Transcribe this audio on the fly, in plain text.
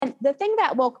the thing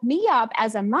that woke me up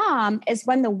as a mom is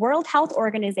when the World Health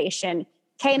Organization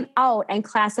came out and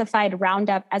classified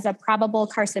Roundup as a probable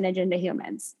carcinogen to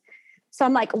humans. So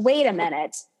I'm like, wait a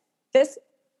minute.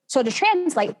 So to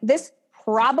translate, this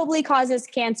probably causes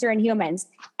cancer in humans.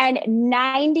 And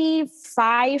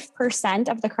 95%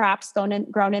 of the crops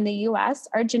grown in the US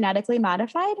are genetically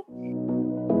modified.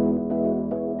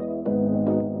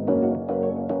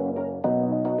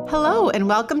 Hello, and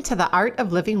welcome to the Art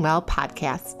of Living Well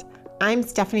podcast. I'm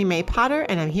Stephanie May Potter,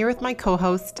 and I'm here with my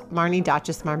co-host, Marnie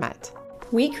Dotches-Marmette.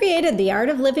 We created the Art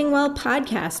of Living Well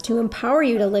podcast to empower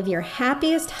you to live your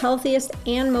happiest, healthiest,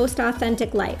 and most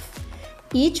authentic life.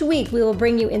 Each week, we will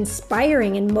bring you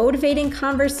inspiring and motivating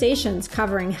conversations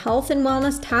covering health and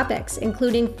wellness topics,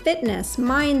 including fitness,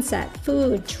 mindset,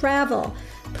 food, travel,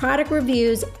 product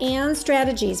reviews, and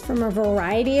strategies from a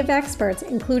variety of experts,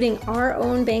 including our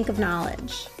own bank of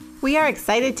knowledge. We are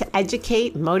excited to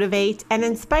educate, motivate, and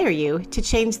inspire you to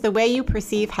change the way you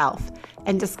perceive health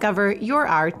and discover your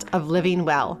art of living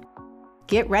well.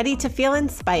 Get ready to feel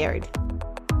inspired.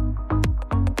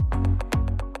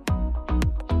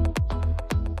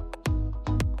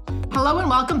 Hello and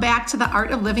welcome back to the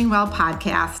Art of Living Well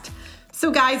podcast.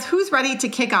 So guys, who's ready to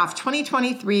kick off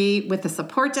 2023 with the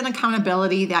support and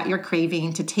accountability that you're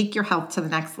craving to take your health to the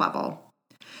next level?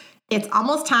 It's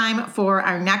almost time for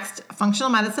our next functional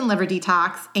medicine liver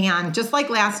detox. And just like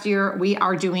last year, we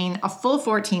are doing a full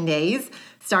 14 days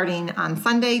starting on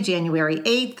Sunday, January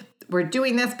 8th. We're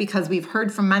doing this because we've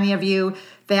heard from many of you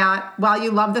that while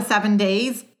you love the 7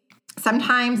 days,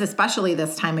 sometimes, especially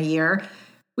this time of year,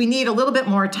 we need a little bit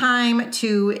more time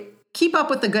to keep up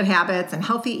with the good habits and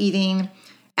healthy eating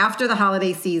after the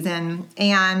holiday season.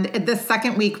 And this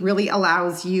second week really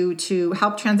allows you to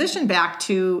help transition back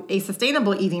to a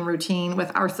sustainable eating routine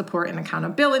with our support and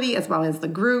accountability, as well as the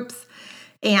groups.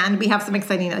 And we have some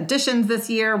exciting additions this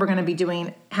year. We're going to be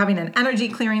having an energy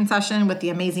clearing session with the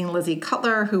amazing Lizzie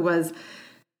Cutler, who was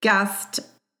guest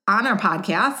on our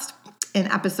podcast in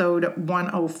episode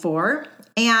 104.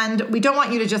 And we don't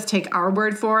want you to just take our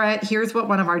word for it. Here's what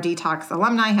one of our detox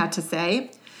alumni had to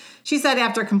say. She said,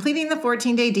 after completing the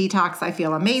 14-day detox, I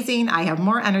feel amazing, I have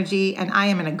more energy, and I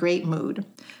am in a great mood.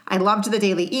 I loved the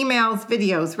daily emails,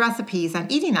 videos, recipes,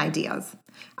 and eating ideas.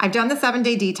 I've done the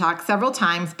 7-day detox several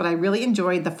times, but I really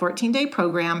enjoyed the 14-day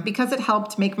program because it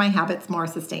helped make my habits more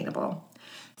sustainable.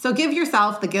 So give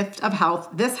yourself the gift of health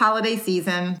this holiday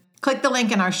season. Click the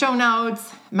link in our show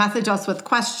notes, message us with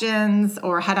questions,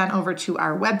 or head on over to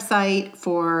our website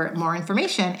for more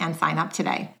information and sign up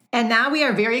today. And now we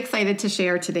are very excited to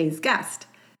share today's guest,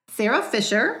 Sarah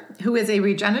Fischer, who is a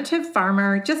regenerative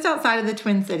farmer just outside of the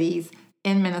Twin Cities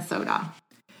in Minnesota.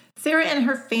 Sarah and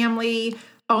her family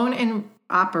own and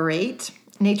operate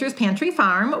Nature's Pantry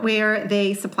Farm, where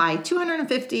they supply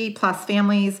 250 plus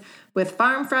families with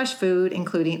farm fresh food,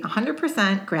 including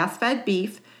 100% grass-fed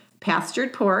beef,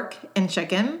 pastured pork and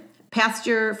chicken,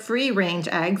 pasture-free range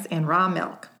eggs, and raw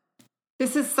milk.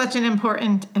 This is such an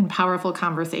important and powerful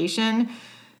conversation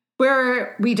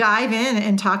where we dive in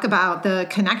and talk about the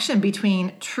connection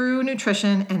between true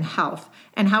nutrition and health,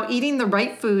 and how eating the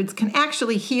right foods can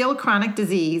actually heal chronic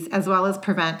disease as well as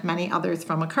prevent many others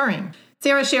from occurring.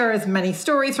 Sarah shares many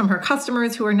stories from her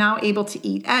customers who are now able to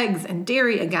eat eggs and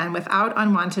dairy again without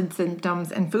unwanted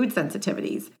symptoms and food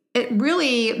sensitivities. It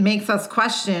really makes us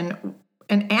question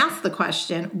and ask the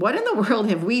question, what in the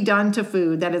world have we done to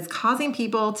food that is causing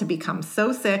people to become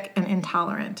so sick and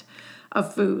intolerant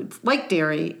of foods like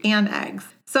dairy and eggs?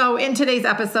 So in today's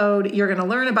episode, you're going to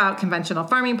learn about conventional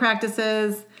farming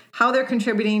practices, how they're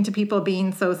contributing to people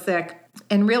being so sick,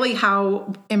 and really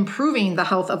how improving the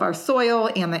health of our soil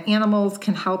and the animals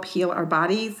can help heal our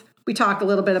bodies. We talk a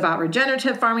little bit about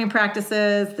regenerative farming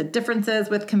practices, the differences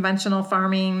with conventional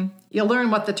farming. You'll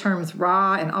learn what the terms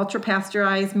raw and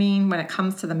ultra-pasteurized mean when it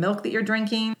comes to the milk that you're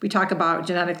drinking. We talk about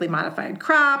genetically modified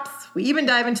crops. We even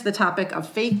dive into the topic of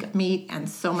fake meat and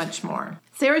so much more.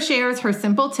 Sarah shares her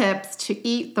simple tips to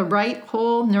eat the right,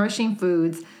 whole, nourishing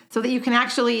foods so that you can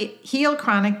actually heal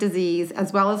chronic disease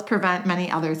as well as prevent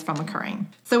many others from occurring.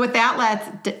 So with that,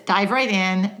 let's dive right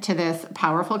in to this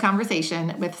powerful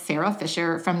conversation with Sarah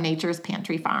Fischer from Nature's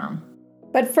Pantry Farm.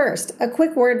 But first, a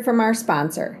quick word from our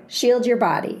sponsor, Shield Your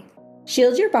Body.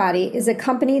 Shield Your Body is a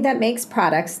company that makes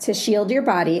products to shield your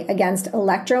body against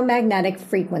electromagnetic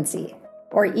frequency,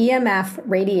 or EMF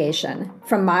radiation,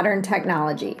 from modern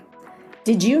technology.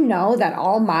 Did you know that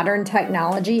all modern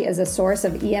technology is a source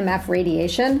of EMF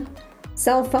radiation?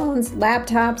 Cell phones,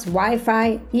 laptops,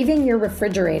 Wi-Fi, even your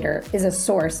refrigerator is a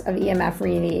source of EMF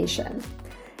radiation.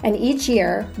 And each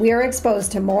year, we are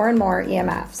exposed to more and more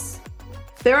EMFs.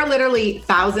 There are literally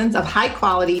thousands of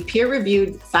high-quality,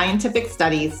 peer-reviewed scientific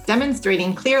studies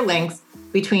demonstrating clear links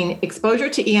between exposure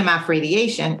to EMF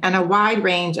radiation and a wide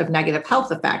range of negative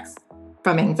health effects,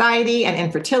 from anxiety and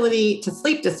infertility to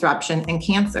sleep disruption and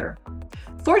cancer.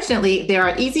 Fortunately, there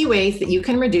are easy ways that you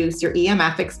can reduce your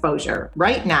EMF exposure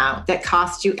right now that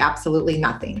cost you absolutely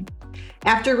nothing.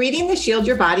 After reading the Shield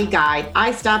Your Body guide,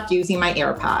 I stopped using my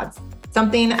AirPods,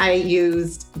 something I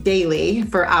used daily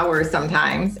for hours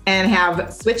sometimes, and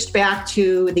have switched back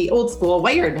to the old school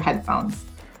wired headphones.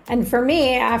 And for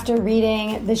me, after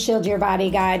reading the Shield Your Body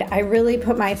guide, I really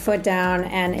put my foot down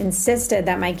and insisted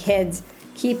that my kids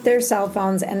keep their cell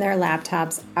phones and their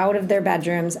laptops out of their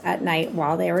bedrooms at night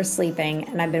while they were sleeping.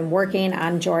 And I've been working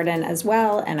on Jordan as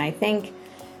well. And I think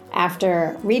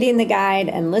after reading the guide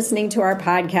and listening to our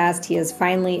podcast, he has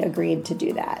finally agreed to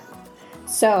do that.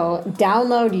 So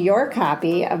download your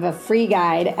copy of a free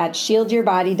guide at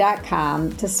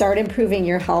shieldyourbody.com to start improving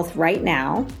your health right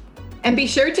now. And be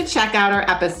sure to check out our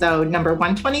episode number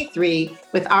 123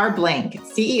 with our Blank,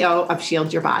 CEO of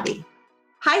Shield Your Body.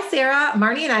 Hi, Sarah.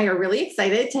 Marnie and I are really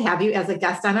excited to have you as a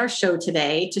guest on our show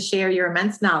today to share your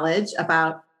immense knowledge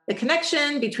about the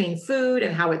connection between food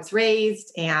and how it's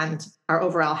raised and our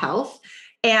overall health.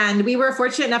 And we were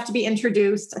fortunate enough to be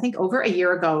introduced, I think, over a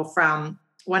year ago from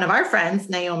one of our friends,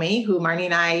 Naomi, who Marnie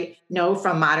and I know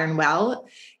from Modern Well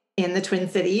in the Twin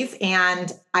Cities.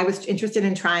 And I was interested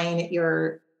in trying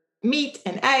your meat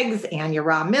and eggs and your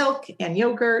raw milk and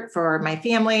yogurt for my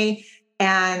family.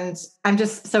 And I'm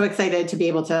just so excited to be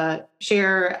able to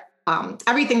share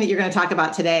everything that you're going to talk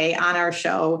about today on our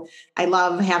show. I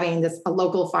love having a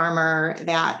local farmer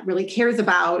that really cares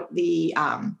about the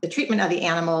treatment of the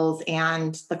animals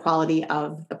and the quality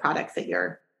of the products that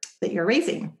you're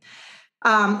raising.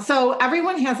 So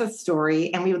everyone has a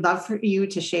story, and we would love for you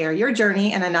to share your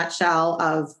journey in a nutshell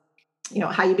of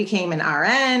how you became an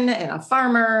RN and a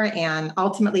farmer, and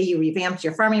ultimately you revamped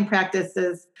your farming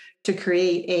practices to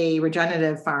create a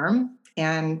regenerative farm,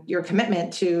 and your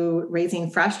commitment to raising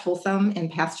fresh, wholesome,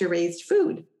 and pasture-raised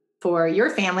food for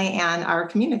your family and our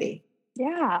community.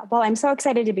 Yeah, well, I'm so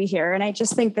excited to be here. And I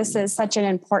just think this is such an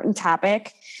important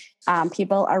topic.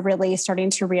 People are really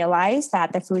starting to realize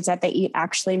that the foods that they eat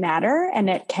actually matter and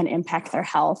it can impact their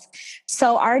health.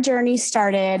 So our journey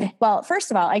started, well, first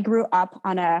of all, I grew up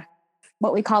on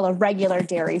what we call a regular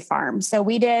dairy farm. So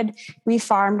we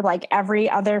farmed like every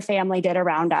other family did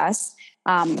around us.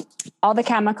 All the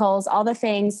chemicals, all the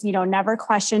things, never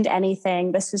questioned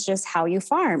anything. This is just how you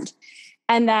farmed.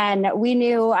 And then we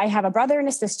knew I have a brother and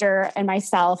a sister and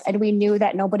myself, and we knew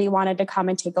that nobody wanted to come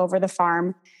and take over the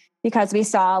farm because we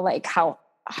saw like how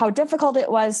difficult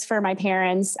it was for my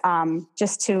parents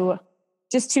just to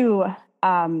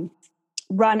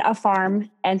run a farm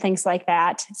and things like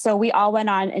that. So we all went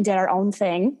on and did our own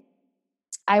thing.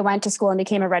 I went to school and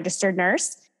became a registered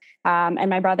nurse. And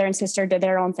my brother and sister did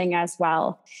their own thing as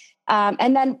well.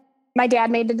 And then my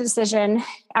dad made the decision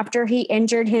after he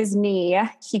injured his knee,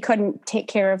 he couldn't take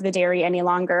care of the dairy any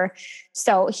longer.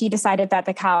 So he decided that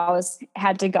the cows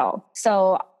had to go.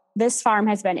 So this farm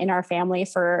has been in our family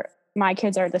my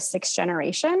kids are the 6th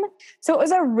generation. So it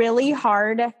was a really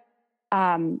hard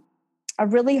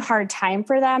time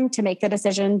for them to make the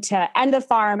decision to end the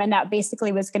farm. And that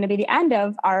basically was going to be the end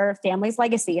of our family's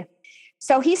legacy.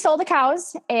 So he sold the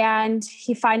cows and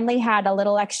he finally had a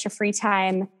little extra free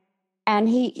time. And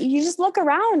you just look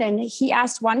around and he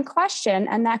asked one question.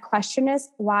 And that question is,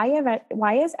 why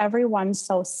is everyone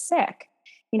so sick?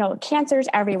 Cancer's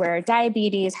everywhere,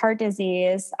 diabetes, heart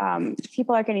disease.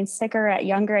 People are getting sicker at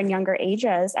younger and younger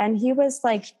ages. And he was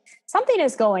like, something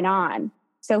is going on.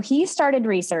 So he started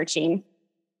researching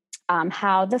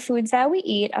how the foods that we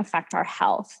eat affect our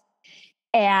health.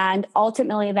 And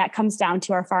ultimately that comes down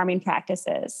to our farming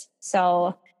practices.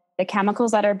 So the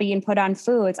chemicals that are being put on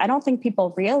foods, I don't think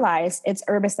people realize it's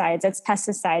herbicides, it's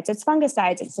pesticides, it's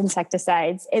fungicides, it's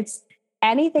insecticides, it's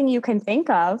anything you can think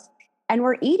of. And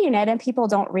we're eating it and people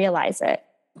don't realize it.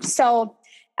 So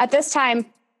at this time,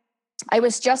 I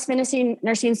was just finishing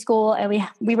nursing school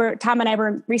and Tom and I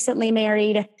were recently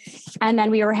married, and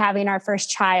then we were having our first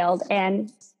child.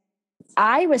 And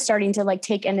I was starting to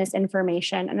take in this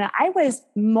information, and I was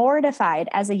mortified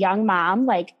as a young mom.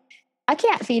 I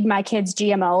can't feed my kids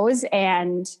GMOs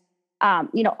and,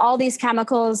 all these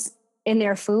chemicals in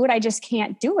their food. I just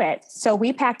can't do it. So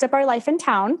we packed up our life in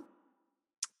town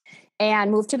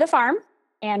and moved to the farm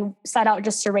and set out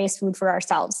just to raise food for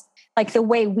ourselves, like the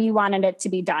way we wanted it to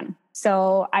be done.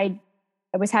 So I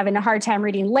was having a hard time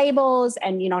reading labels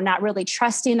and, not really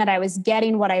trusting that I was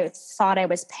getting what I thought I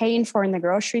was paying for in the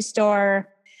grocery store.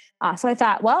 So I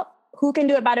thought, well, who can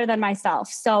do it better than myself?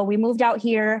 So we moved out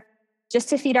here just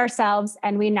to feed ourselves.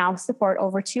 And we now support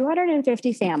over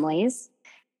 250 families.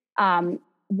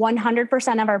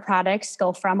 100% of our products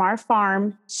go from our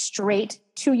farm straight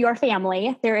to your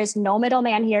family. There is no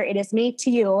middleman here. It is me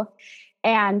to you.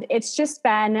 And it's just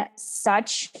been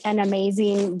such an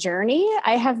amazing journey.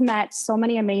 I have met so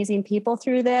many amazing people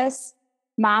through this.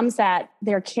 Moms that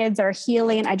their kids are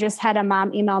healing. I just had a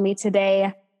mom email me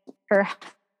today. Her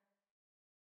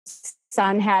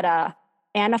son had a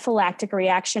anaphylactic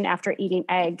reaction after eating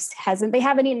eggs. They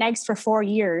haven't eaten eggs for 4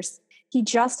 years. He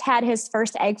just had his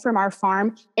first egg from our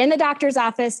farm in the doctor's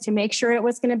office to make sure it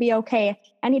was going to be okay.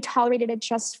 And he tolerated it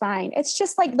just fine. It's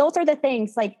just like, those are the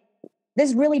things, like,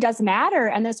 this really does matter.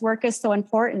 And this work is so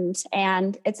important,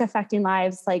 and it's affecting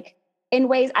lives like in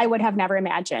ways I would have never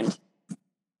imagined.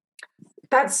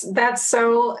 That's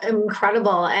so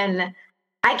incredible. And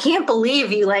I can't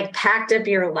believe you like packed up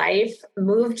your life,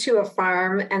 moved to a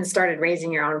farm, and started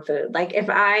raising your own food. Like, if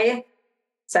I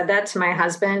said that to my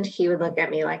husband, he would look at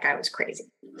me like I was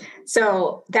crazy.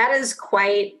 So that is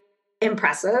quite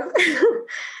impressive.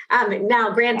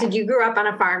 Now, granted, you grew up on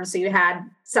a farm, so you had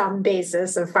some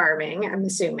basis of farming, I'm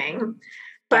assuming,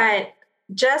 but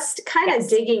just kind of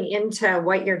digging into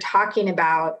what you're talking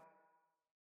about,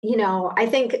 you know, I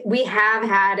think we have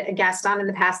had a guest on in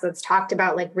the past that's talked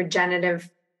about like regenerative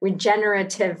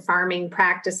farming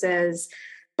practices,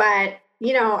 but,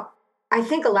 you know, I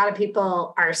think a lot of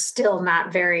people are still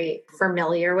not very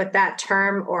familiar with that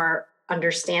term or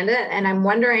understand it. And I'm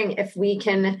wondering if we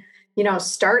can, you know,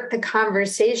 start the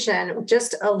conversation with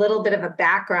just a little bit of a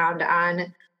background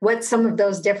on what some of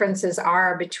those differences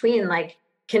are between like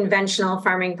conventional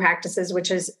farming practices,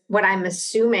 which is what I'm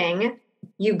assuming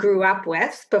you grew up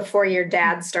with before your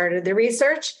dad started the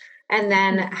research, and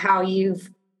then how you've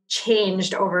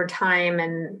changed over time.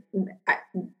 And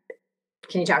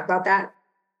can you talk about that?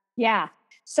 Yeah.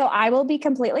 So I will be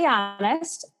completely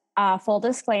honest, full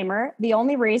disclaimer. The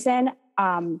only reason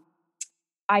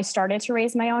I started to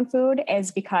raise my own food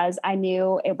is because I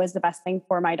knew it was the best thing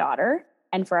for my daughter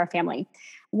and for our family.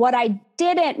 What I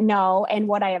didn't know, and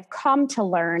what I have come to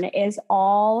learn, is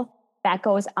all that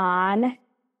goes on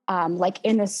like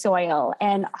in the soil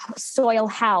and soil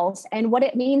health and what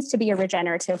it means to be a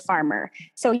regenerative farmer.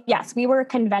 So yes, we were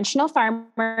conventional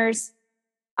farmers.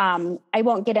 I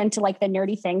won't get into like the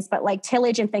nerdy things, but like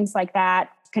tillage and things like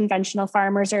that, conventional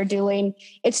farmers are doing.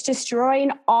 It's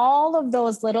destroying all of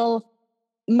those little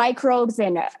microbes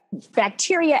and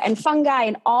bacteria and fungi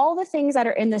and all the things that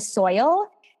are in the soil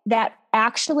that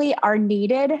actually are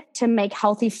needed to make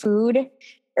healthy food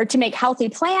or to make healthy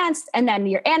plants. And then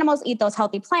your animals eat those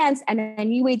healthy plants, and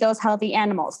then you eat those healthy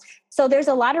animals. So there's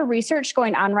a lot of research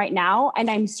going on right now, and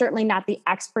I'm certainly not the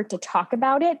expert to talk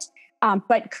about it.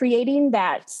 But creating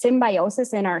that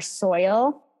symbiosis in our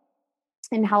soil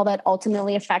and how that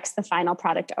ultimately affects the final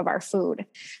product of our food.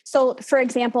 So for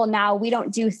example, now we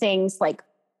don't do things like,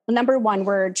 number one,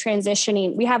 we're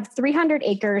transitioning. We have 300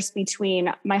 acres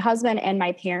between my husband and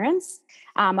my parents.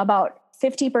 About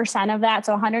 50% of that,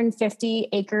 so 150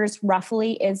 acres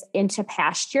roughly, is into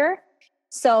pasture.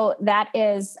 So that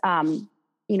is,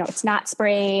 it's not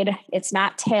sprayed, it's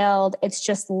not tilled, it's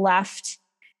just left.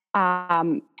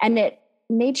 And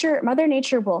Mother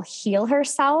Nature will heal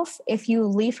herself if you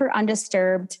leave her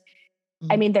undisturbed.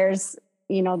 I mean, there's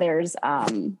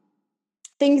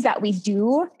things that we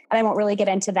do, and I won't really get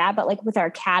into that, but like with our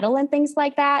cattle and things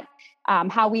like that,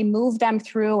 how we move them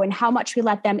through and how much we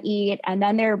let them eat. And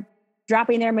then they're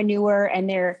dropping their manure and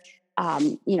they're,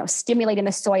 stimulating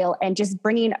the soil and just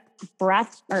bringing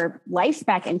breath or life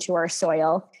back into our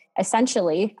soil,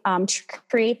 essentially, to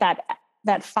create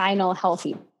that final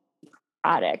healthy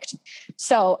product.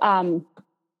 So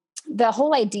the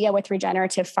whole idea with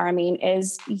regenerative farming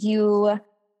is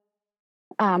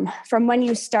from when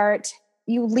you start,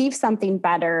 you leave something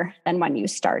better than when you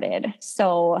started.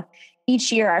 So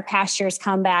each year our pastures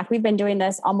come back. We've been doing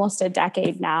this almost a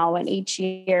decade now. And each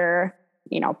year,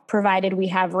 provided we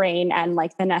have rain and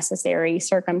like the necessary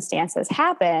circumstances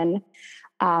happen,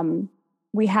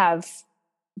 we have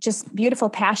just beautiful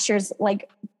pastures. Like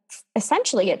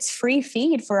essentially it's free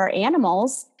feed for our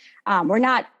animals. We're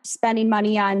not spending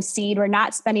money on seed. We're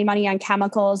not spending money on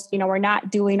chemicals. We're not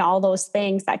doing all those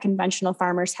things that conventional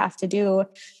farmers have to do.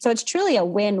 So it's truly a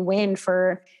win-win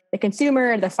for the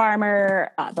consumer, the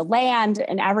farmer, the land,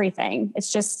 and everything.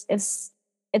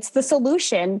 It's the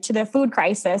solution to the food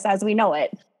crisis as we know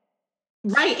it.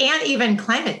 Right. And even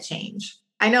climate change.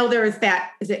 I know there was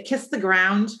that, is it Kiss the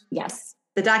Ground? Yes.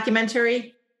 The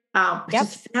documentary. Which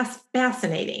is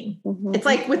fascinating. Mm-hmm.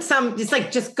 It's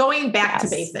like just going back to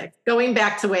basics, going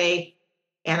back to way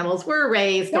animals were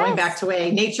raised, going back to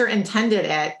way nature intended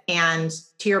it. And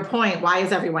to your point, why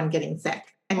is everyone getting sick?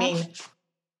 I mean,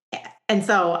 and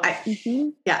so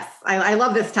I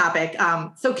love this topic.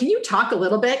 So can you talk a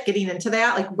little bit getting into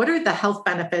that? Like, what are the health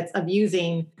benefits of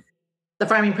using the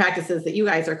farming practices that you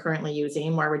guys are currently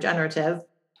using, more regenerative,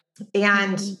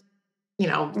 and you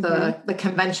know, the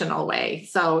conventional way?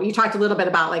 So you talked a little bit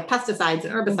about like pesticides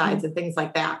and herbicides and things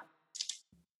like that.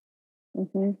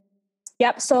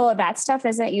 Yep. So that stuff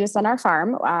isn't used on our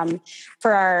farm.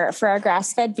 For our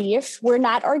grass-fed beef, we're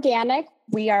not organic.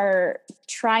 We are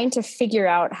trying to figure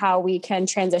out how we can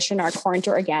transition our corn to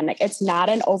organic. It's not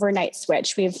an overnight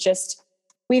switch.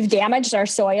 We've damaged our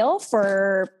soil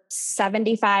for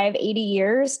 75, 80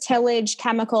 years, tillage,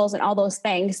 chemicals, and all those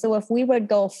things. So if we would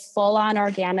go full on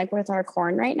organic with our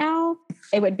corn right now,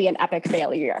 it would be an epic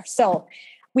failure. So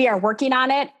we are working on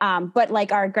it. But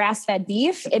like our grass-fed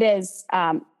beef, it is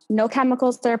no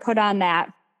chemicals that are put on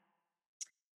that.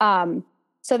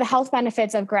 So the health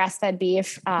benefits of grass-fed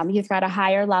beef, you've got a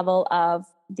higher level of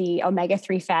the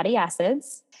omega-3 fatty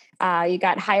acids. You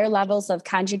got higher levels of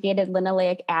conjugated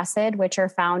linoleic acid, which are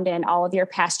found in all of your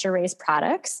pasture-raised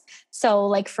products. So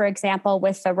like, for example,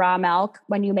 with the raw milk,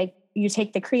 when you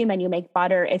take the cream and you make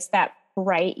butter, it's that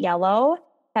bright yellow.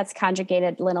 That's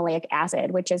conjugated linoleic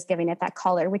acid, which is giving it that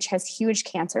color, which has huge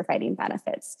cancer-fighting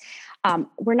benefits.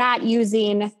 We're not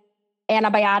using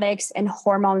antibiotics and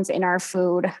hormones in our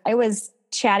food. I was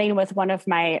chatting with one of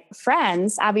my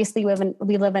friends. Obviously,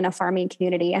 we live in a farming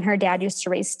community, and her dad used to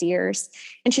raise steers.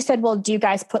 And she said, well, do you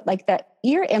guys put like the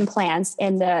ear implants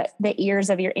in the ears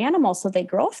of your animals so they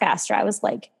grow faster? I was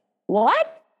like,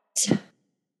 what?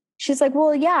 She's like,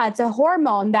 well, yeah, it's a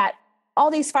hormone that all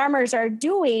these farmers are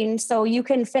doing so you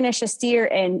can finish a steer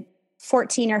in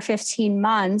 14 or 15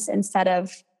 months instead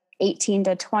of 18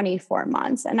 to 24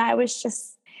 months. And I was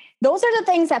just, those are the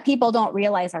things that people don't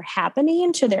realize are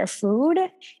happening to their food.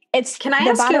 Can I ask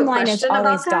you a bottom line is question about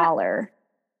always that? dollar.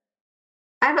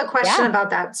 I have a question about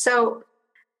that. So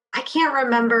I can't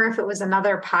remember if it was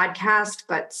another podcast,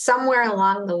 but somewhere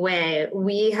along the way,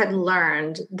 we had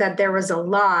learned that there was a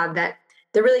law that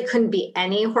there really couldn't be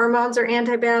any hormones or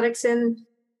antibiotics in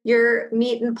your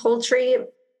meat and poultry.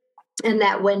 And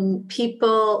that when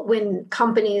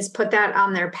companies put that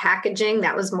on their packaging,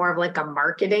 that was more of like a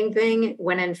marketing thing,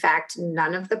 when in fact,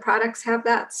 none of the products have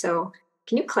that. So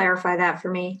can you clarify that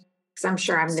for me? Because I'm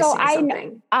sure I'm missing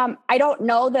something. I don't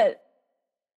know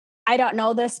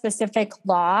the specific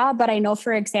law, but I know,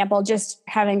 for example, just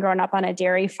having grown up on a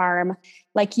dairy farm,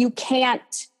 like you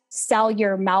can't sell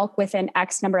your milk within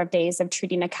X number of days of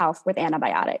treating a cow with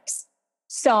antibiotics.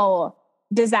 So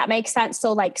does that make sense?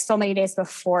 So like so many days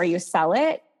before you sell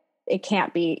it, she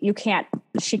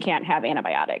can't have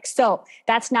antibiotics. So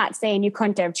that's not saying you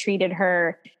couldn't have treated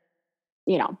her,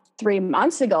 3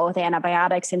 months ago with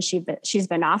antibiotics and she's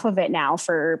been off of it now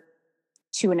for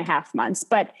 2.5 months,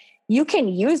 but you can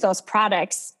use those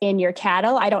products in your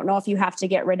cattle. I don't know if you have to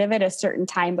get rid of it a certain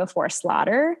time before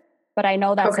slaughter, but I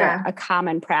know that's a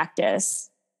common practice.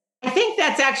 I think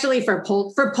that's actually for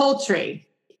poultry.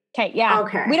 Okay. Yeah.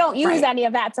 Okay. We don't use any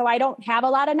of that. So I don't have a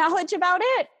lot of knowledge about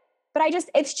it, but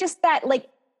it's just that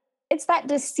it's that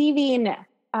deceiving,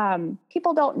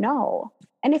 people don't know.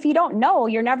 And if you don't know,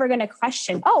 you're never going to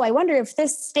question, oh, I wonder if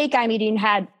this steak I'm eating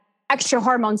had extra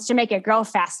hormones to make it grow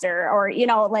faster, or,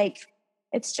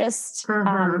 it's just,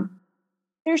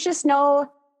 there's just no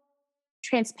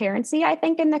transparency, I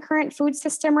think, in the current food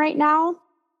system right now.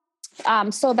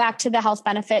 So back to the health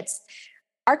benefits,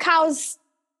 our cows,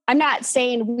 I'm not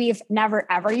saying we've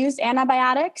never, ever used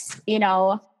antibiotics.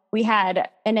 We had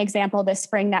an example this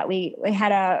spring that we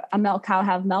had a milk cow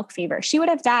have milk fever. She would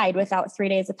have died without 3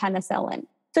 days of penicillin.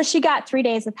 So she got 3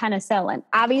 days of penicillin.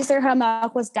 Obviously her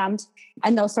milk was dumped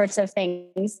and those sorts of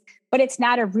things, but it's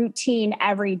not a routine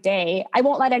every day. I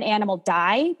won't let an animal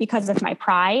die because of my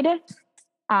pride.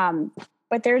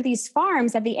 But there are these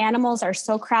farms that the animals are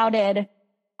so crowded,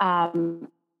 and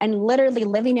literally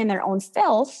living in their own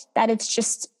filth that it's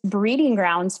just breeding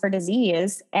grounds for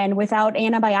disease. And without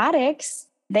antibiotics,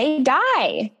 they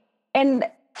die. And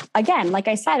again, like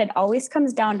I said, it always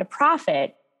comes down to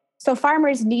profit. So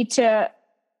farmers need to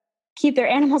keep their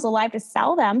animals alive to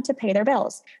sell them to pay their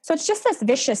bills. So it's just this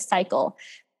vicious cycle.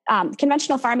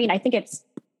 Conventional farming, I think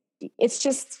it's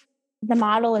just, the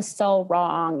model is so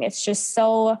wrong. It's just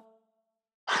so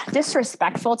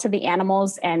disrespectful to the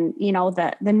animals and,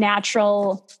 the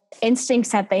natural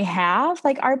instincts that they have.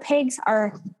 Like our pigs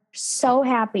are so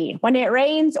happy when it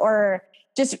rains, or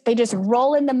they just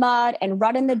roll in the mud and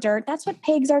run in the dirt. That's what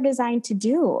pigs are designed to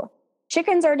do.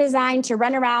 chickens are designed to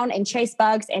run around and chase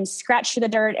bugs and scratch through the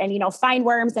dirt and, find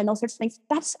worms and those sorts of things.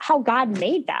 That's how God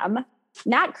made them,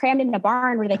 not crammed in a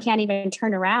barn where they can't even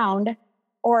turn around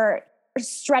or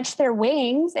stretch their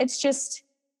wings. It's just,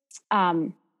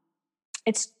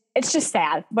 it's just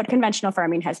sad what conventional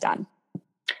farming has done.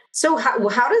 So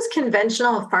how does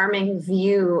conventional farming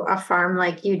view a farm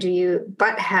like you? Do you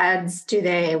butt heads? Do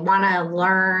they want to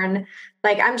learn?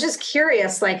 Like, I'm just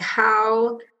curious, like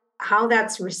how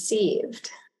that's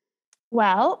received.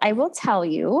 Well, I will tell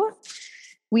you,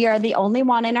 we are the only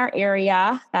one in our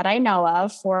area that I know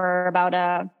of for about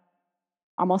a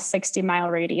almost 60-mile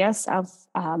radius of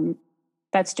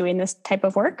that's doing this type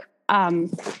of work.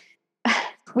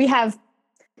 We have,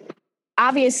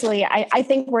 obviously, I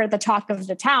think we're the talk of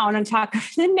the town and talk of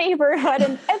the neighborhood,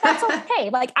 and that's okay.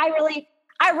 Like,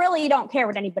 I really don't care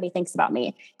what anybody thinks about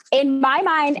me. In my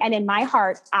mind and in my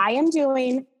heart, I am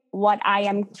doing what I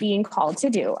am being called to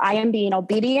do. I am being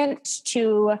obedient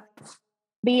to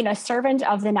being a servant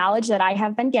of the knowledge that I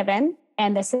have been given.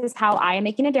 And this is how I am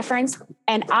making a difference.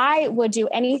 And I would do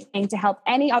anything to help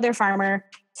any other farmer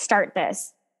start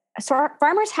this. So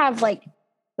farmers have like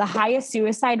the highest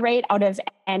suicide rate out of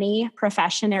any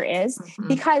profession there is,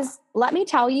 because let me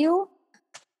tell you,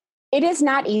 it is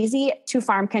not easy to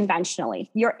farm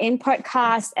conventionally. Your input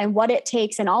costs and what it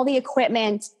takes and all the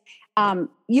equipment,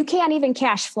 you can't even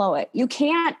cash flow it. You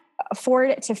can't afford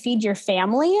it to feed your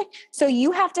family. So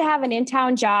you have to have an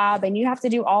in-town job and you have to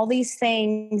do all these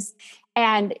things.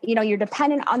 And, you're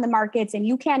dependent on the markets, and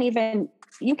you can't even,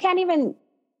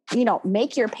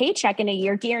 make your paycheck in a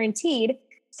year guaranteed.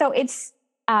 So it's,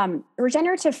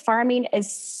 regenerative farming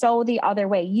is so the other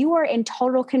way. You are in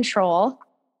total control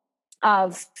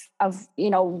of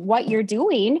what you're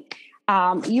doing.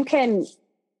 You can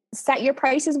set your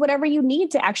prices, whatever you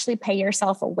need to actually pay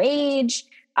yourself a wage.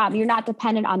 You're not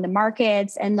dependent on the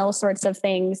markets and those sorts of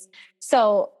things.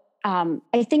 So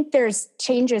I think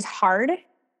change is hard.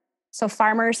 So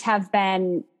farmers have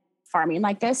been farming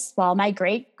like this. Well, my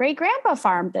great grandpa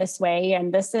farmed this way,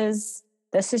 and this is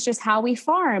just how we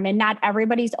farm. And not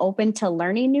everybody's open to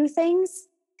learning new things.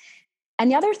 And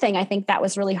the other thing I think that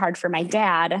was really hard for my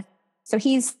dad. So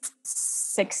he's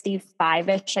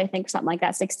 65-ish, I think, something like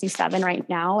that, 67 right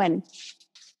now. And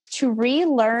to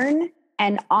relearn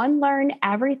and unlearn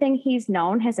everything he's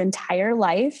known his entire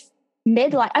life,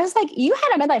 midlife. I was like, you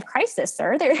had a midlife crisis,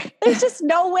 sir. There's just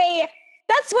no way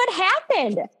that's what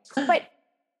happened. But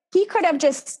he could have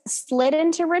just slid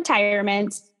into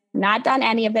retirement, not done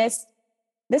any of this.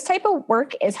 This type of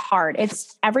work is hard.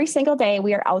 It's every single day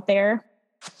we are out there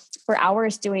for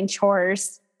hours doing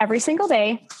chores every single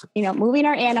day, moving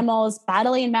our animals,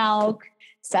 bottling milk,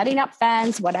 setting up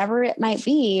fence, whatever it might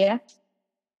be.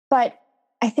 But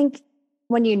I think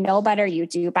when you know better, you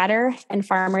do better. And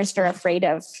farmers are afraid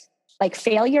of like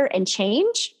failure and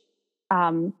change.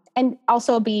 And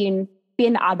also being the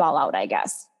oddball out, I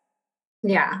guess.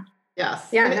 Yeah. Yes.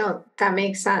 Yeah, no, that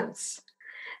makes sense.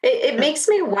 It makes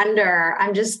me wonder,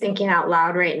 I'm just thinking out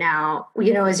loud right now,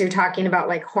 as you're talking about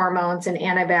like hormones and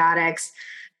antibiotics,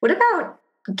 what about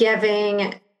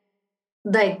giving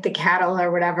like the cattle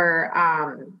or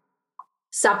whatever,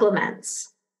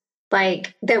 supplements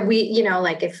like that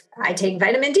like if I take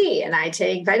vitamin D and I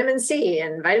take vitamin C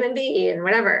and vitamin B and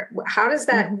whatever, how does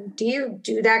that, do you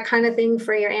do that kind of thing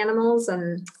for your animals?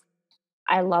 And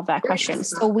I love that question.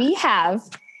 So we have,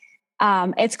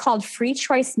 it's called Free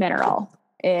Choice Mineral.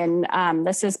 And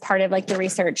this is part of like the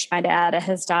research my dad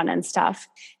has done and stuff.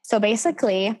 So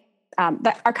basically,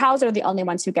 our cows are the only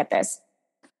ones who get this.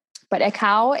 But a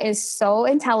cow is so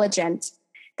intelligent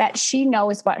that she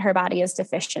knows what her body is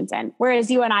deficient in. Whereas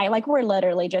you and I, like, we're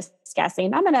literally just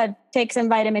guessing. I'm going to take some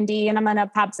vitamin D and I'm going to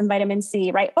pop some vitamin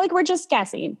C, right? Like, we're just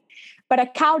guessing. But a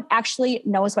cow actually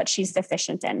knows what she's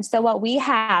deficient in. So what we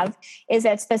have is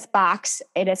it's this box.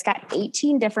 It has got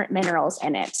 18 different minerals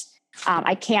in it.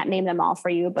 I can't name them all for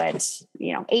you, but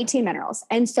 18 minerals.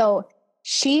 And so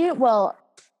she will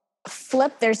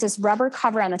flip, there's this rubber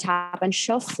cover on the top, and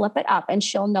she'll flip it up and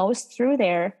she'll nose through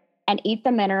there and eat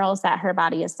the minerals that her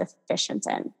body is deficient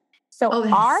in.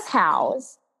 So our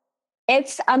cows,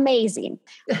 it's amazing.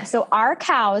 So our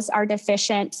cows are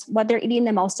deficient. What they're eating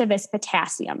the most of is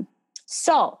potassium.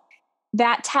 So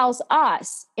that tells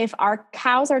us if our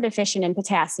cows are deficient in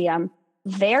potassium,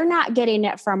 they're not getting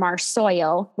it from our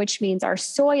soil, which means our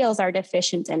soils are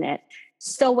deficient in it.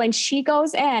 So when she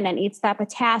goes in and eats that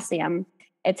potassium,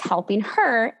 it's helping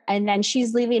her. And then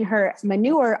she's leaving her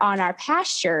manure on our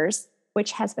pastures,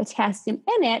 which has potassium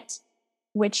in it,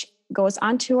 which goes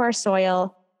onto our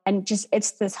soil. And just,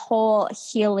 it's this whole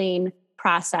healing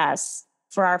process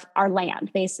for our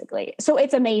land, basically. So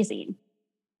it's amazing.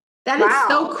 That is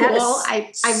so cool.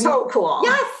 So cool.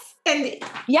 Yes. And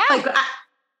like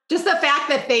just the fact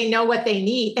that they know what they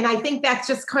need. And I think that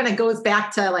just kind of goes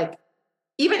back to like,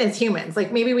 even as humans,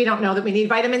 like maybe we don't know that we need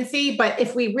vitamin C, but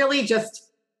if we really just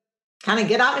kind of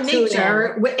get out in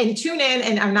nature and tune in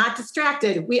and are not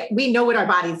distracted, we know what our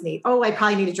bodies need. Oh, I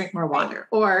probably need to drink more water,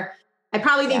 or I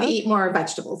probably need to eat more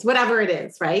vegetables, whatever it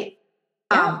is. Right.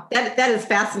 Yeah. That is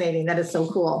fascinating. That is so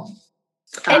cool.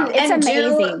 And it's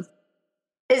amazing.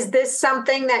 Is this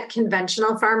something that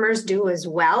conventional farmers do as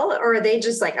well? Or are they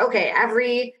just like, okay,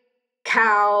 every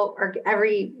cow or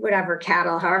every whatever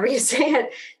cattle, however you say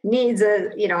it, needs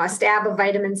a stab of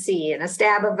vitamin C and a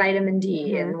stab of vitamin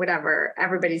D and whatever.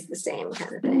 Everybody's the same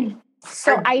kind of thing.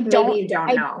 So or you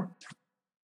don't know.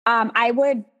 I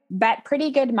would bet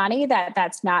pretty good money that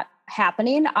that's not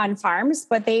happening on farms.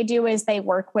 What they do is they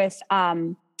work with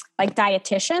like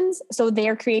dietitians. So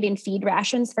they're creating feed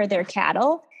rations for their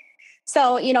cattle.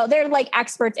 So, they're like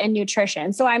experts in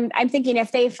nutrition. So I'm thinking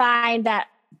if they find that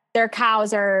their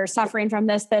cows are suffering from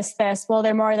this, well,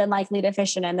 they're more than likely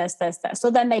deficient in this. So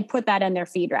then they put that in their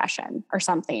feed ration or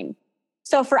something.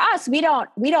 So for us, we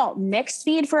don't mix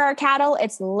feed for our cattle.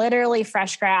 It's literally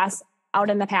fresh grass out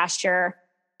in the pasture.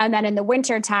 And then in the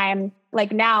winter time,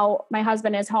 like now my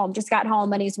husband is home, just got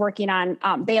home and he's working on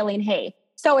baling hay.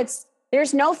 So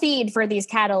there's no feed for these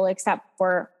cattle except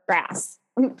for grass.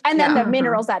 And then the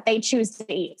minerals that they choose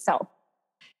to eat. So,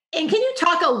 and can you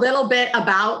talk a little bit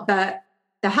about the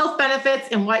health benefits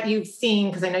and what you've seen?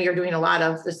 Because I know you're doing a lot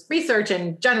of this research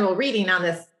and general reading on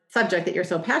this subject that you're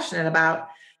so passionate about.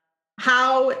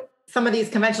 How some of these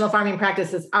conventional farming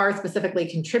practices are specifically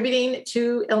contributing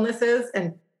to illnesses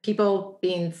and people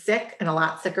being sick and a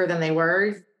lot sicker than they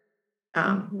were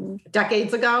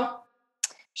decades ago.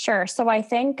 Sure. So I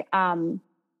think,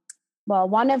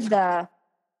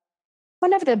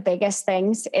 one of the biggest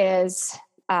things is,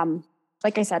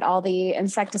 like I said, all the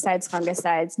insecticides,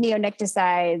 fungicides,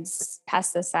 neonicotinoids,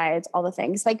 pesticides, all the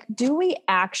things. Like, do we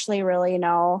actually really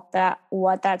know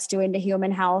what that's doing to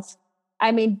human health?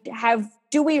 I mean,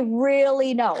 do we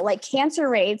really know? Like cancer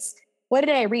rates, what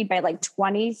did I read? By like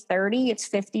 2030, it's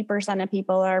 50% of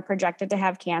people are projected to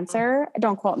have cancer.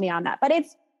 Don't quote me on that, but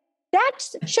that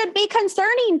should be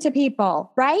concerning to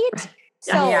people, right?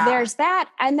 So there's that.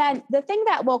 And then the thing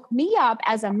that woke me up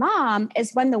as a mom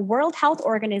is when the World Health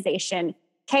Organization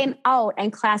came out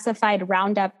and classified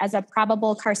Roundup as a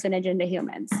probable carcinogen to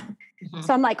humans. Mm-hmm.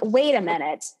 So I'm like, wait a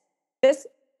minute.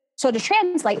 So to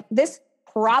translate, this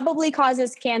probably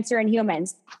causes cancer in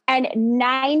humans. And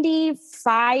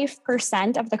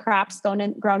 95% of the crops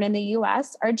grown in the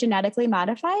US are genetically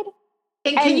modified.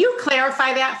 And can you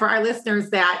clarify that for our listeners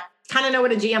that kind of know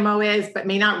what a GMO is, but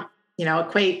may not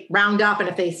equate Roundup, and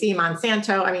if they see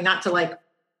Monsanto, I mean, not to like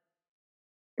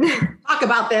talk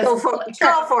about this. Go for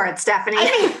it, Stephanie.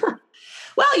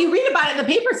 Well, you read about it in the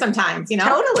paper sometimes,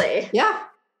 Totally. Yeah.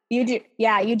 You do.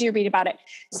 Yeah, you do read about it.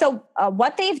 So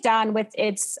what they've done with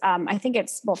its, I think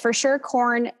it's, for sure,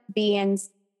 corn,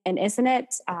 beans, and isn't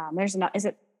it,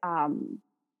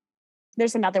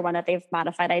 there's another one that they've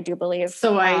modified, I do believe.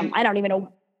 So I don't even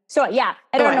know. So I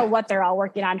don't know what they're all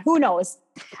working on. Who knows?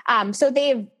 So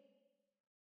they've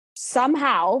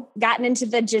somehow gotten into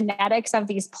the genetics of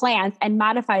these plants and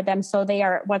modified them so they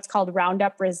are what's called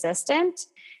Roundup resistant.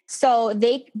 So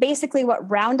basically what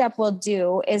Roundup will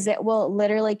do is it will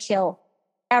literally kill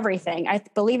everything. I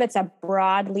believe it's a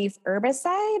broadleaf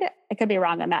herbicide. I could be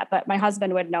wrong on that, but my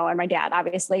husband would know and my dad,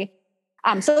 obviously.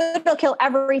 So it'll kill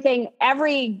everything,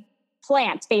 every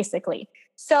plant, basically.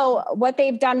 So what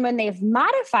they've done when they've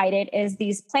modified it is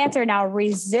these plants are now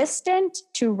resistant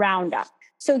to Roundup.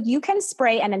 So you can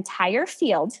spray an entire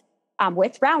field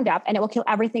with Roundup and it will kill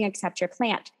everything except your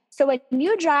plant. So when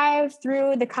you drive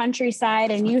through the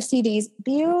countryside and you see these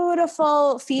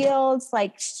beautiful fields,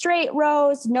 like straight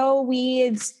rows, no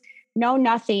weeds, no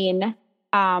nothing,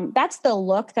 that's the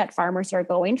look that farmers are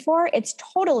going for. It's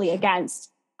totally against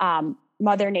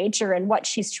Mother Nature and what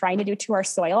she's trying to do to our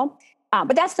soil.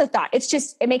 But that's the thought. It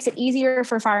makes it easier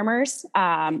for farmers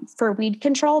for weed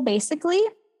control, basically.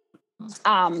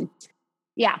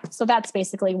 So that's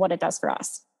basically what it does for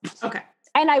us. Okay.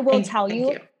 And I will tell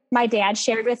you, my dad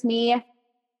shared with me,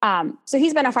 so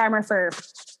he's been a farmer for,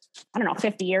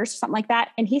 50 years, something like that.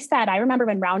 And he said, I remember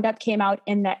when Roundup came out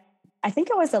I think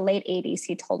it was the late 80s,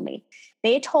 he told me.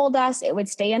 They told us it would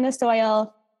stay in the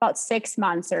soil about 6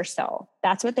 months or so.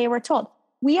 That's what they were told.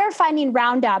 We are finding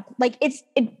Roundup, like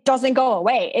it doesn't go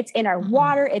away. It's in our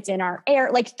water, it's in our air.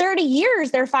 Like 30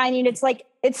 years, they're finding it's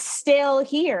still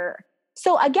here.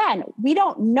 So again, we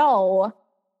don't know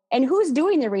and who's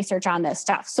doing the research on this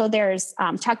stuff? So there's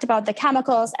talked about the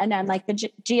chemicals and then like the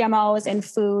GMOs in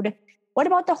food. What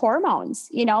about the hormones?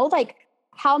 You know, like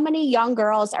how many young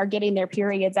girls are getting their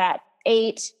periods at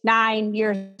 8, 9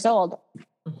 years old?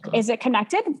 Is it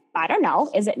connected? I don't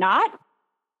know. Is it not?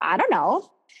 I don't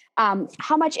know.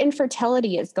 How much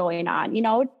infertility is going on, you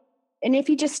know? And if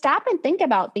you just stop and think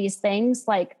about these things,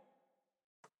 like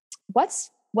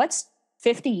what's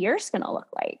 50 years going to look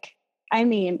like? I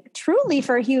mean, truly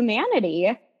for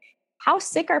humanity, how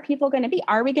sick are people going to be?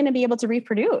 Are we going to be able to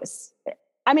reproduce?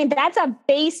 I mean, that's a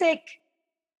basic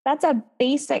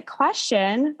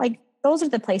question. Like those are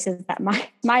the places that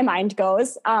my mind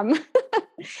goes.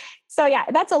 So yeah,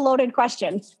 that's a loaded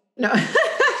question. No,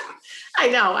 I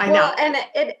know. Well, and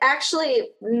it actually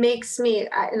makes me,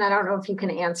 and I don't know if you can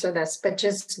answer this, but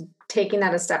just taking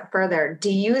that a step further,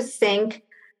 do you think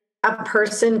a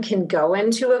person can go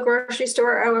into a grocery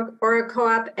store or a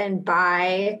co-op and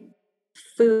buy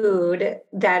food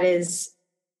that is,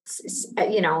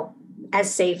 you know,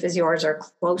 as safe as yours or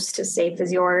close to safe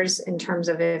as yours in terms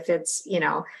of if it's, you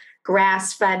know,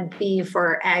 grass-fed beef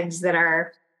or eggs that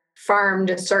are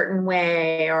farmed a certain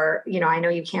way, or, you know, I know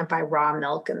you can't buy raw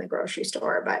milk in the grocery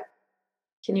store, but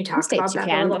can you talk about that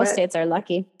a little bit? Most states are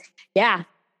lucky. Yeah.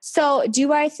 So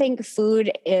do I think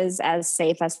food is as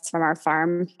safe as from our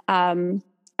farm? I'm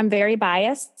very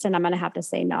biased and I'm going to have to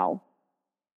say no.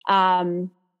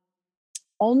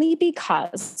 Only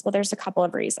because, well, there's a couple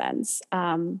of reasons.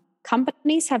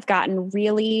 Companies have gotten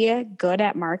really good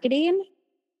at marketing.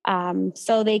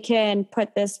 So they can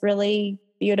put this really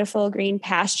beautiful green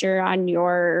pasture on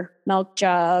your milk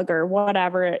jug or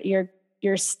whatever,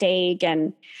 your steak.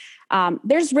 And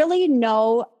there's really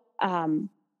no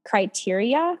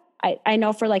criteria. I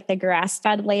know for like the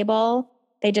grass-fed label,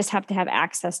 they just have to have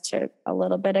access to a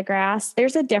little bit of grass.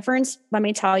 There's a difference, let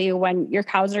me tell you, when your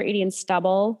cows are eating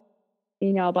stubble,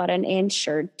 you know, about 1 inch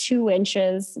or 2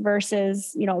 inches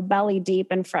versus, you know, belly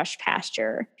deep in fresh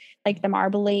pasture, like the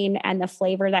marbling and the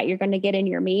flavor that you're going to get in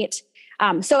your meat.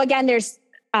 So again, there's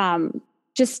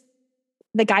just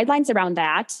the guidelines around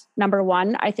that. Number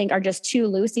one, I think are just too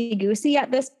loosey-goosey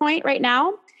at this point right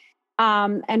now.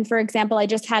 And for example, I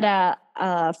just had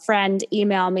a friend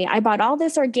email me. I bought all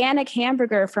this organic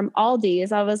hamburger from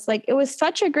Aldi's. I was like, it was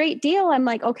such a great deal. I'm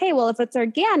like, okay, well, if it's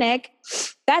organic,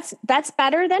 that's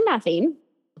better than nothing.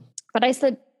 But I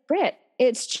said, Britt,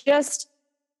 it's just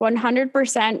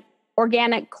 100%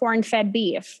 organic corn-fed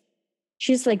beef.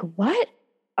 She's like, what?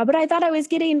 But I thought I was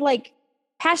getting like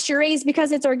pasture raised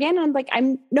because it's organic. I'm like,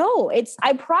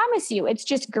 I promise you, it's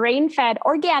just grain-fed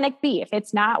organic beef.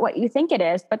 It's not what you think it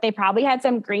is, but they probably had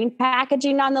some green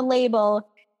packaging on the label.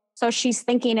 So she's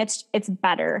thinking it's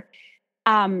better.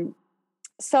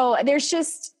 So there's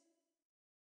just,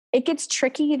 it gets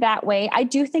tricky that way. I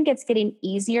do think it's getting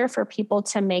easier for people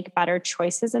to make better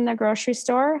choices in the grocery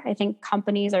store. I think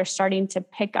companies are starting to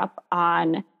pick up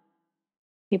on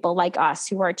people like us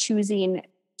who are choosing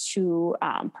to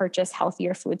purchase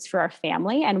healthier foods for our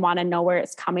family and want to know where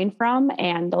it's coming from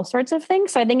and those sorts of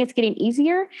things. So I think it's getting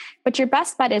easier, but your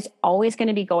best bet is always going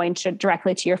to be going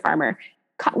directly to your farmer.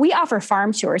 We offer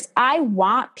farm tours. I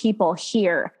want people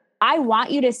here. I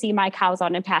want you to see my cows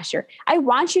out in pasture. I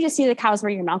want you to see the cows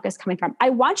where your milk is coming from.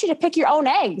 I want you to pick your own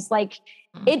eggs. Like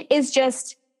it is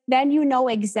just, then you know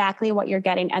exactly what you're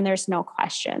getting and there's no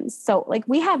questions. So like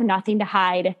we have nothing to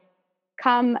hide.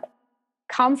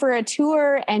 Come for a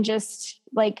tour and just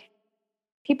like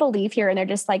people leave here and they're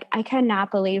just like, I cannot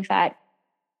believe that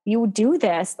you do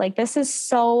this. Like, this is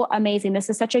so amazing. This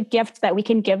is such a gift that we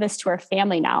can give this to our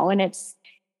family now. And it's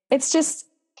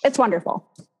wonderful.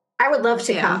 I would love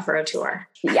to come for a tour.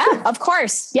 Yeah, of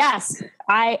course. Yes.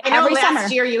 I know every last summer.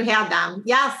 year you had them.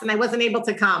 Yes. And I wasn't able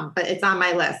to come, but it's on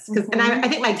my list. And I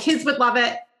think my kids would love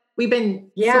it. We've been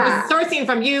sourcing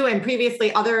from you and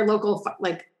previously other local,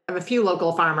 like, of a few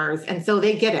local farmers. And so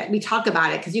they get it. We talk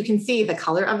about it because you can see the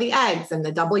color of the eggs and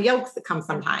the double yolks that come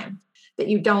sometimes that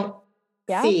you don't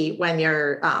see when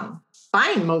you're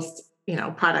buying most,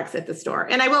 products at the store.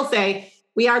 And I will say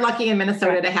we are lucky in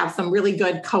Minnesota to have some really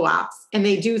good co-ops, and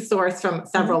they do source from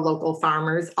several local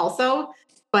farmers also.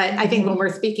 But I think when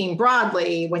we're speaking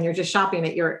broadly, when you're just shopping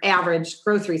at your average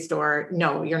grocery store,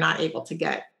 no, you're not able to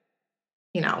get,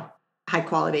 high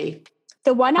quality.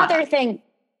 The one other thing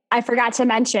I forgot to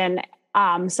mention,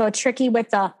 so tricky with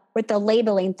the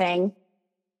labeling thing.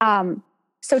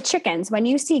 So chickens, when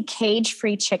you see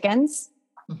cage-free chickens,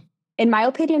 in my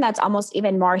opinion, that's almost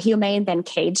even more humane than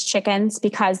caged chickens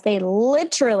because they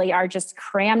literally are just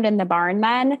crammed in the barn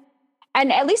then.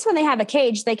 And at least when they have a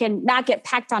cage, they can not get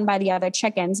pecked on by the other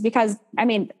chickens because, I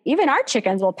mean, even our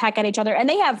chickens will peck at each other, and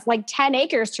they have like 10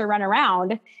 acres to run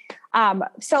around.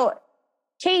 So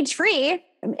cage free,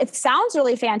 it sounds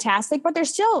really fantastic, but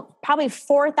there's still probably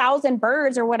 4,000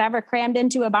 birds or whatever crammed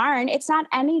into a barn. It's not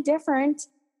any different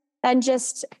than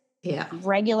just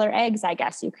regular eggs, I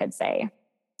guess you could say.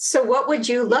 So what would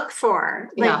you look for?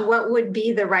 Like, what would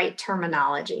be the right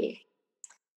terminology?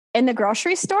 In the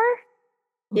grocery store?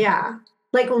 Yeah.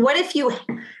 Like, what if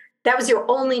that was your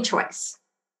only choice?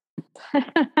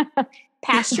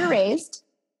 Pasture raised.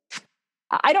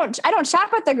 I don't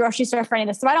shop at the grocery store for any of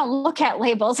this, so I don't look at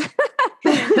labels.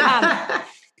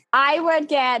 I would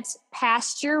get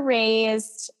pasture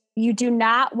raised. You do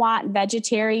not want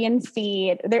vegetarian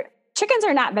feed. Chickens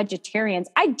are not vegetarians.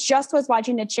 I just was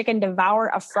watching a chicken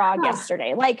devour a frog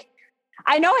yesterday. Like,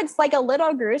 I know it's like a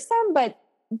little gruesome, but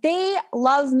they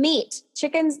love meat.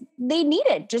 Chickens, they need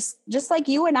it just like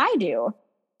you and I do.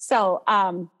 So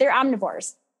they're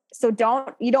omnivores. So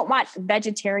you don't want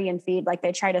vegetarian feed like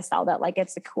they try to sell that like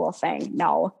it's a cool thing.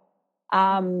 No.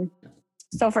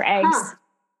 So for eggs,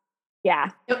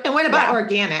 yeah. And what about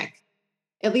organic?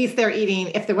 At least they're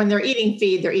eating, when they're eating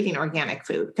feed, they're eating organic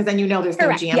food because then there's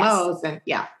Correct, no GMOs and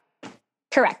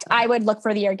Correct. I would look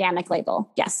for the organic label.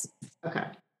 Yes. Okay.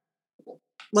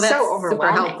 Well, that's so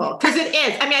super helpful because it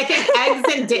is. I mean, I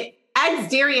think eggs,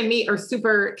 dairy, and meat are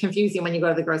super confusing when you go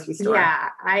to the grocery store. Yeah,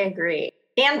 I agree.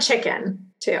 And chicken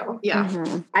too. Yeah.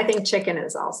 Mm-hmm. I think chicken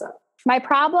is also. My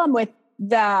problem with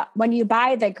when you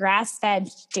buy the grass-fed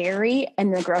dairy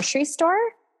in the grocery store,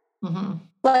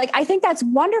 like, I think that's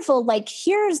wonderful. Like,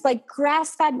 here's like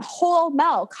grass-fed whole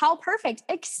milk. How perfect.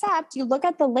 Except you look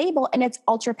at the label and it's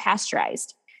ultra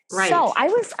pasteurized. Right. So I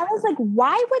was like,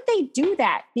 why would they do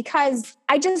that? Because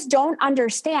I just don't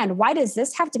understand. Why does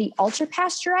this have to be ultra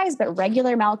pasteurized, but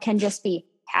regular milk can just be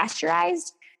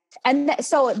pasteurized? And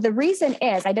so the reason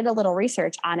is, I did a little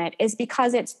research on it, is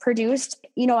because it's produced,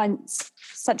 in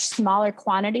such smaller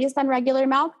quantities than regular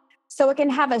milk. So it can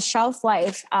have a shelf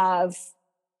life of,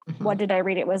 what did I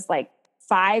read? It was like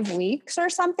 5 weeks or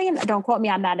something. Don't quote me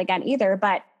on that again either,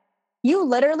 but you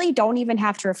literally don't even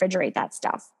have to refrigerate that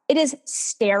stuff. It is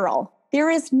sterile. There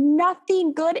is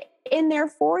nothing good in there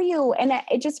for you. And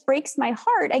it just breaks my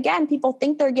heart. Again, people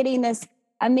think they're getting this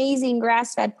amazing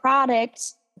grass-fed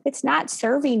product. It's not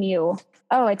serving you.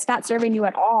 Oh, it's not serving you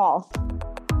at all.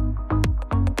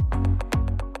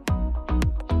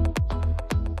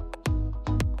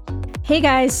 Hey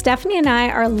guys, Stephanie and I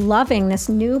are loving this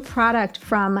new product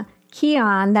from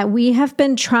Kion that we have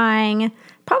been trying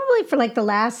probably for like the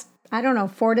last,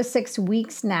 4 to 6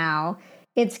 weeks now.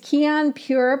 It's Kion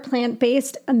Pure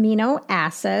Plant-Based Amino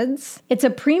Acids. It's a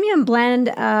premium blend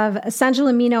of essential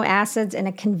amino acids in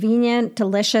a convenient,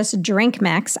 delicious drink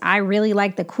mix. I really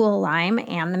like the cool lime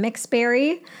and the mixed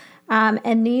berry.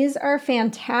 And these are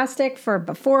fantastic for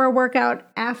before a workout,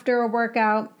 after a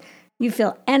workout. You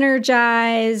feel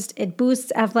energized. It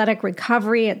boosts athletic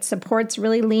recovery. It supports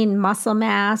really lean muscle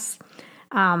mass.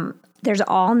 There's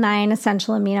all 9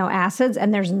 essential amino acids,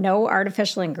 and there's no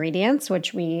artificial ingredients,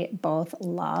 which we both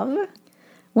love.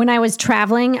 When I was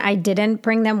traveling, I didn't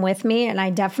bring them with me, and I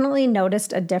definitely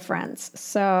noticed a difference.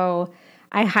 So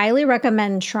I highly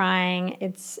recommend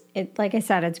trying. Like I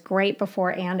said, it's great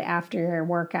before and after your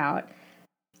workout.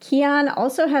 Kion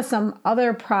also has some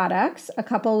other products, a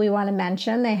couple we want to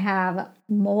mention. They have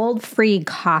mold-free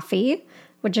coffee,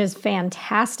 which is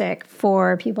fantastic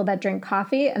for people that drink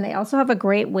coffee. And they also have a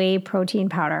great whey protein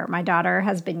powder. My daughter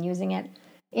has been using it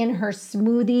in her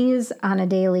smoothies on a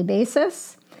daily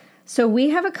basis. So we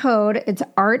have a code, it's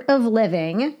Art of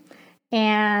Living,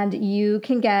 and you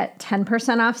can get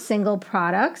 10% off single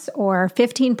products or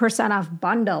 15% off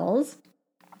bundles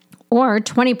or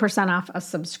 20% off a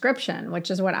subscription, which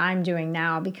is what I'm doing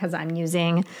now because I'm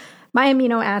using my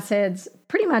amino acids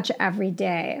pretty much every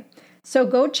day. So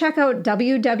go check out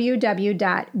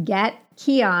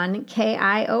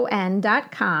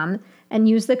www.getkion.com and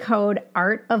use the code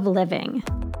Art of Living.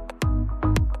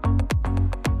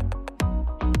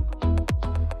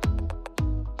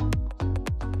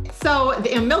 So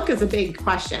milk is a big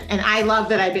question. And I love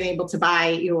that I've been able to buy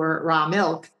your raw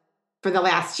milk for the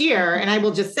last year. And I will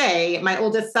just say my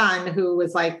oldest son, who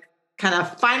was like kind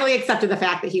of finally accepted the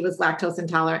fact that he was lactose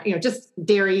intolerant, just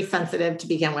dairy sensitive to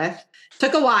begin with,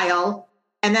 took a while.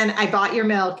 And then I bought your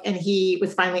milk and he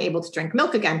was finally able to drink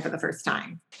milk again for the first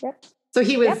time. Yep. So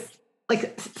he was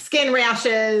like skin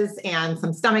rashes and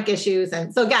some stomach issues.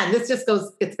 And so again, this just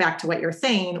gets back to what you're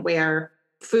saying, where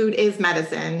food is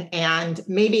medicine. And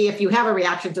maybe if you have a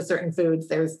reaction to certain foods,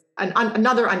 there's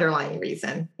another underlying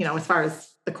reason, as far as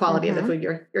the quality of the food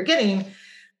you're getting.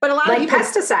 But a lot like of people,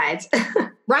 pesticides.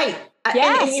 right.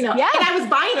 Yes, And, and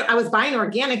I was buying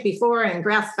organic before and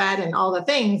grass fed and all the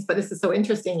things, but this is so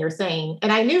interesting you're saying.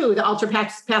 And I knew the ultra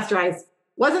pasteurized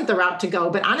wasn't the route to go.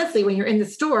 But honestly, when you're in the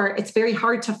store, it's very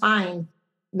hard to find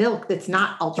milk that's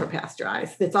not ultra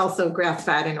pasteurized. That's also grass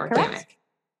fed and organic. Correct.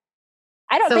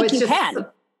 I don't think you can.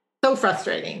 So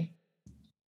frustrating.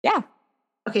 Yeah.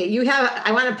 Okay.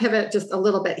 I want to pivot just a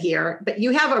little bit here, but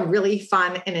you have a really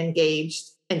fun and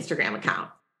engaged Instagram account.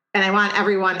 And I want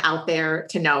everyone out there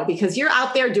to know, because you're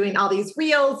out there doing all these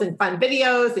reels and fun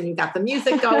videos, and you've got the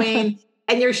music going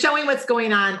and you're showing what's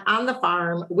going on the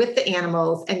farm with the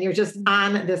animals. And you're just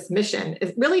on this mission.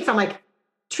 It's really from like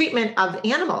treatment of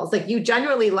animals. Like you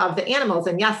genuinely love the animals,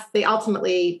 and yes, they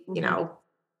ultimately,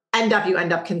 end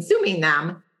up consuming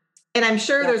them. And I'm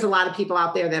sure there's a lot of people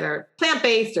out there that are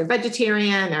plant-based or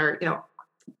vegetarian or,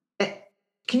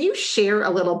 can you share a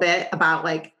little bit about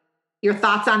like your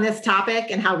thoughts on this topic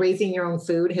and how raising your own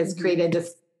food has created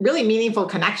this really meaningful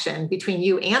connection between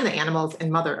you and the animals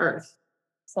and Mother Earth?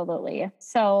 Absolutely.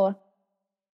 So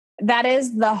that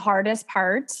is the hardest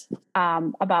part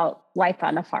about life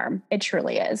on a farm. It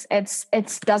truly is.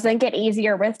 It doesn't get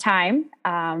easier with time.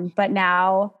 But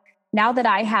now that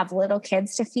I have little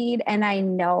kids to feed, and I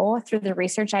know through the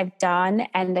research I've done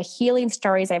and the healing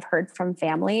stories I've heard from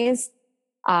families,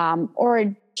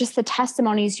 or just the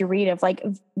testimonies you read of like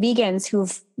vegans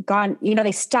who've gone,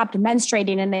 they stopped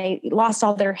menstruating and they lost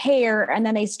all their hair, and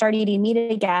then they start eating meat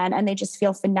again and they just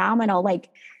feel phenomenal.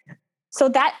 So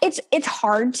that it's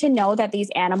hard to know that these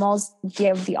animals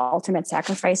give the ultimate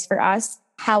sacrifice for us.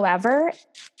 However,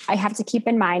 I have to keep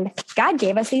in mind, God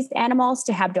gave us these animals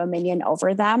to have dominion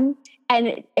over them.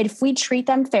 And if we treat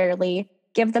them fairly,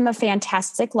 give them a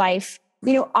fantastic life,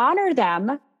 honor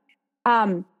them,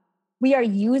 we are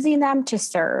using them to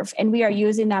serve, and we are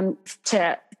using them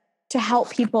to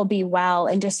help people be well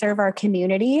and to serve our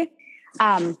community.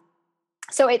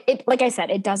 So it like I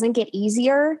said, it doesn't get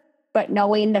easier, but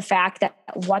knowing the fact that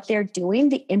what they're doing,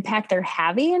 the impact they're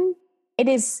having,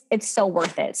 it's so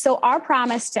worth it. So our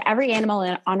promise to every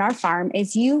animal on our farm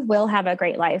is you will have a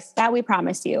great life. That we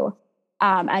promise you.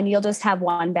 And you'll just have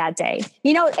one bad day.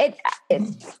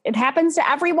 It happens to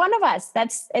every one of us.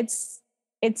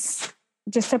 It's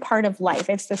just a part of life.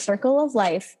 It's the circle of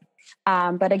life.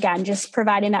 But again, just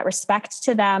providing that respect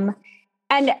to them.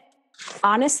 And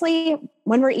honestly,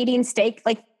 when we're eating steak,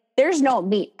 like there's no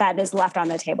meat that is left on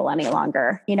the table any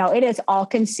longer. It is all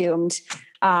consumed.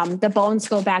 The bones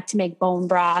go back to make bone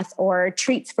broth or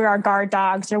treats for our guard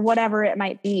dogs or whatever it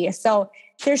might be. So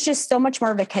there's just so much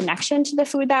more of a connection to the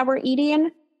food that we're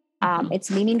eating.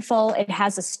 It's meaningful. It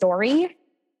has a story.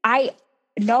 I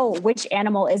know which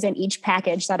animal is in each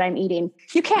package that I'm eating.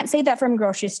 You can't say that from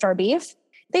grocery store beef.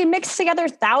 They mix together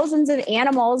thousands of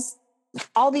animals,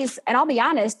 all these, and I'll be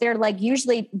honest, they're like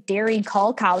usually dairy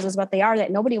cull cows is what they are,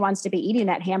 that nobody wants to be eating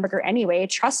that hamburger anyway.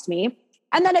 Trust me.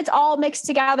 And then it's all mixed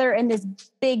together in this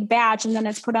big batch, and then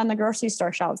it's put on the grocery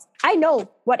store shelves. I know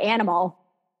what animal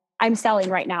I'm selling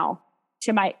right now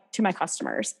to my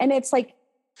customers. And it's like,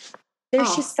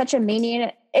 there's just such a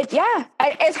meaning. As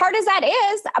hard as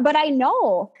that is, but I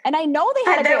know, and I know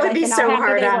they had that would be so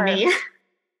hard on me.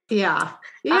 Yeah.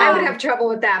 I would have trouble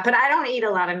with that, but I don't eat a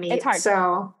lot of meat. It's hard.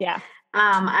 So yeah.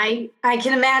 I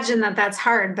can imagine that that's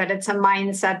hard, but it's a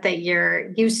mindset that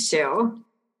you're used to.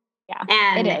 Yeah,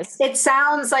 and it is. It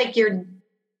sounds like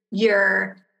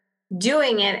you're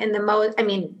doing it in the most,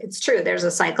 it's true. There's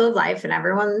a cycle of life and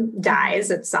everyone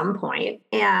dies at some point.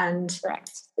 And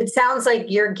Correct. It sounds like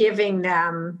you're giving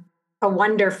them a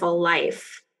wonderful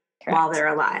life while they're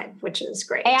alive, which is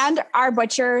great. And our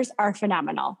butchers are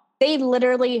phenomenal. They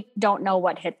literally don't know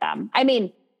what hit them.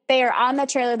 They are on the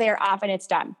trailer, they are off, and it's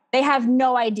done. They have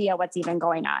no idea what's even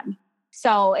going on.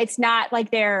 So it's not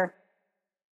like they're,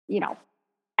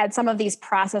 at some of these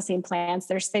processing plants,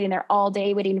 they're sitting there all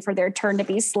day waiting for their turn to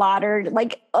be slaughtered.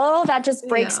 Like, oh, that just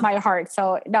breaks my heart.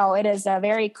 So no, it is a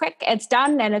very quick, it's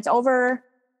done and it's over.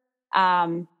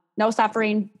 No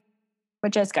suffering,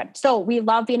 which is good. So we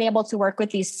love being able to work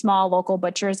with these small local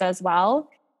butchers as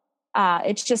well.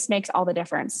 It just makes all the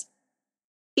difference.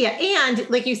 Yeah. And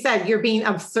like you said, you're being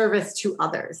of service to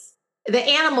others. The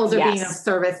animals are being of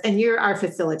service, and you are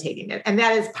facilitating it. And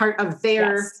that is part of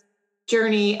their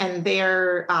journey and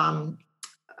their,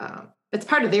 it's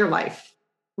part of their life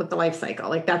with the life cycle.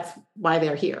 Like that's why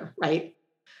they're here. Right.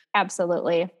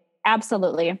 Absolutely.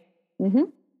 Absolutely. Mm-hmm.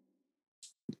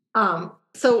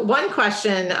 So one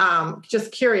question,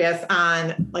 just curious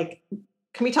on like,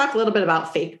 can we talk a little bit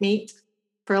about fake meat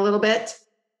for a little bit?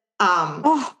 I'm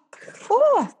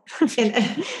just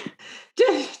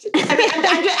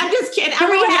kidding.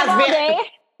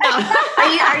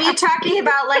 Are you talking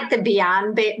about like the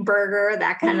Beyond Burger,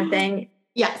 that kind of thing?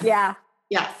 Yes. Yeah.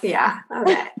 Yes. Yeah.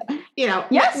 Okay.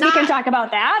 Yes, we can talk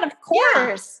about that. Of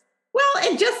course. Yeah. Well,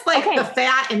 and just like the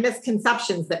fat and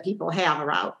misconceptions that people have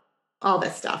around all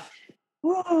this stuff.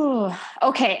 Ooh,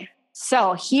 okay.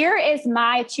 So here is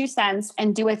my 2 cents,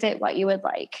 and do with it what you would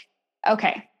like.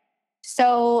 Okay.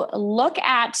 So look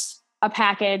at a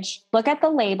package, look at the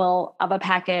label of a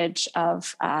package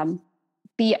of, I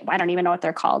don't even know what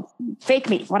they're called. Fake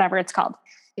meat, whatever it's called.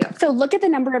 Yeah. So look at the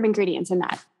number of ingredients in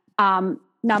that.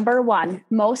 Number 1,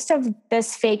 most of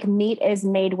this fake meat is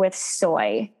made with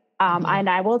soy. And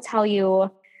I will tell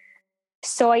you,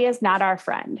 soy is not our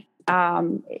friend.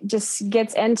 It just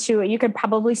gets into, you could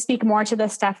probably speak more to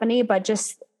this, Stephanie, but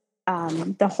just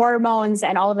the hormones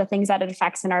and all of the things that it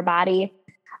affects in our body,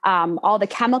 all the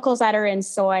chemicals that are in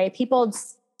soy. People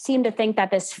seem to think that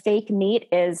this fake meat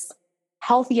is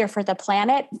healthier for the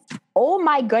planet. Oh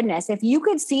my goodness. If you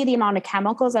could see the amount of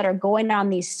chemicals that are going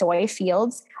on these soy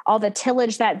fields, all the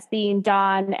tillage that's being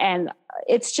done, and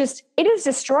it is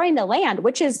destroying the land,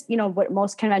 which is, what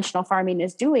most conventional farming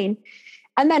is doing.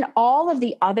 And then all of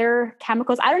the other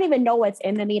chemicals, I don't even know what's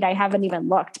in the meat. I haven't even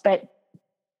looked, but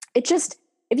if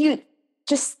you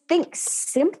just think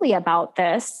simply about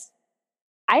this,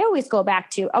 I always go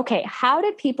back to, okay, how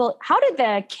did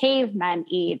the cavemen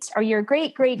eat? Or your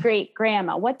great, great, great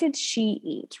grandma, what did she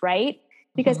eat? Right?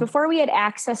 Because before we had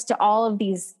access to all of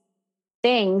these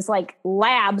things like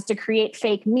labs to create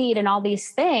fake meat and all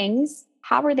these things,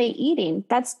 how are they eating?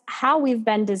 That's how we've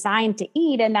been designed to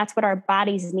eat. And that's what our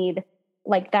bodies need.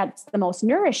 Like, that's the most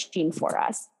nourishing for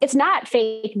us. It's not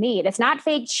fake meat. It's not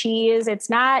fake cheese. It's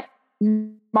not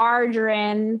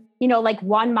margarine, like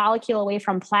one molecule away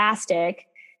from plastic.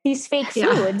 These fake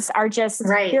foods are just,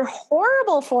 they're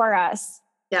horrible for us.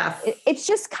 Yeah. It's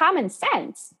just common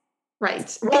sense.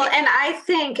 Right. Well, and I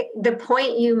think the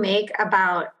point you make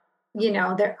about,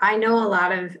 I know a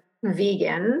lot of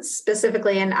vegans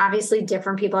specifically, and obviously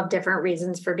different people have different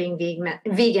reasons for being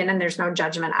vegan, and there's no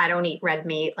judgment. I don't eat red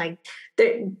meat, like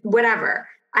whatever.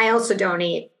 I also don't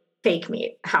eat fake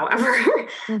meat, however.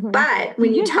 But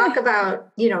when you talk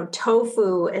about,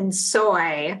 tofu and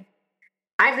soy,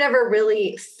 I've never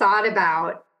really thought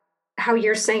about how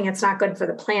you're saying it's not good for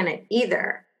the planet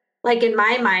either. Like, in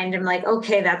my mind, I'm like,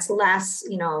 okay, that's less,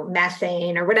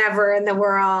 methane or whatever in the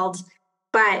world.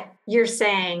 But you're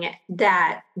saying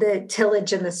that the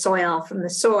tillage in the soil from the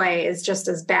soy is just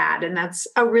as bad. And that's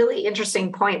a really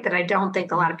interesting point that I don't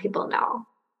think a lot of people know.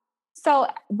 So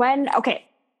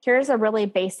here's a really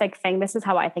basic thing. This is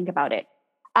how I think about it.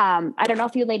 I don't know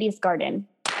if you ladies garden,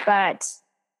 but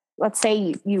let's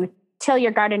say you till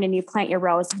your garden and you plant your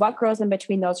rows. What grows in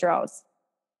between those rows?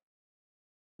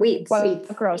 Weeds.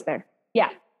 What grows there? Yeah.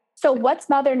 So what's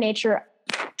Mother Nature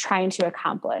trying to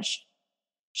accomplish?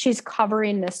 She's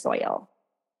covering the soil.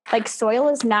 Like, soil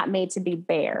is not made to be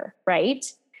bare, right?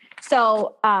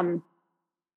 So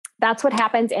that's what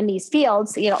happens in these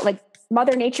fields. Like,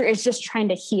 Mother Nature is just trying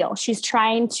to heal. She's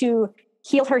trying to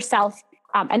heal herself.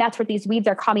 And that's where these weeds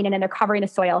are coming in and they're covering the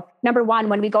soil. Number 1,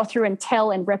 when we go through and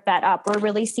till and rip that up, we're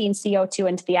releasing CO2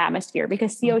 into the atmosphere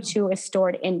because CO2 is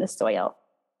stored in the soil,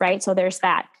 right? So there's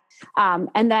that.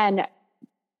 And then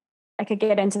I could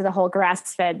get into the whole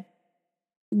grass-fed,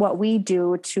 what we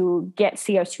do to get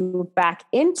CO2 back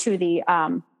into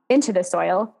the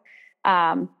soil.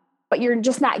 But you're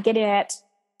just not getting it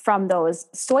from those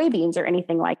soybeans or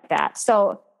anything like that.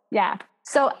 So, yeah.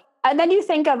 So, and then you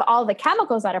think of all the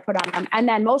chemicals that are put on them. And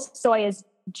then most soy is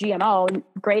GMO.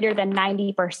 Greater than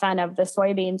 90% of the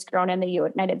soybeans grown in the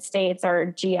United States are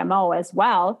GMO as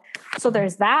well. So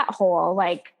there's that whole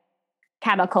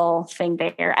chemical thing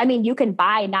there. I mean, you can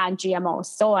buy non-GMO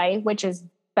soy, which is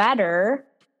better,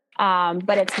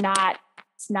 but it's not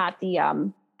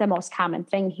the most common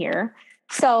thing here.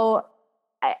 So,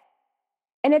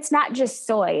 and it's not just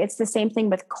soy. It's the same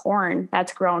thing with corn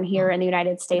that's grown here in the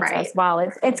United States as well.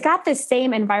 It's got the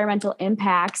same environmental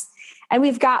impacts, and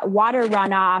we've got water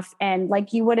runoff, and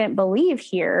like you wouldn't believe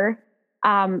here,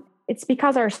 it's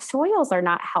because our soils are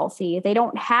not healthy. They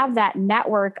don't have that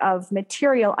network of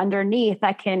material underneath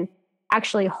that can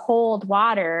actually hold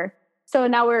water. So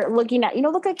now we're looking at,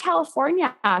 look at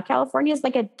California. California is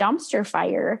like a dumpster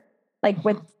fire, like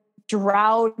with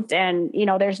drought and,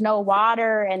 there's no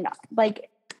water. And like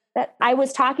that,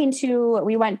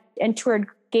 we went and toured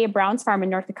Gabe Brown's farm in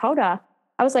North Dakota.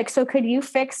 I was like, so could you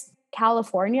fix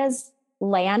California's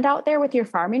land out there with your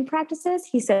farming practices?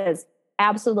 He says,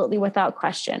 absolutely, without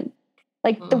question.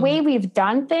 Like the way we've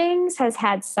done things has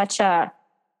had such a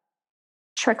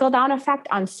trickle down effect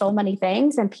on so many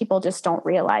things, and people just don't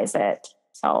realize it.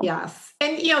 So yes.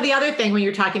 And, the other thing when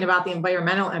you're talking about the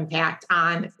environmental impact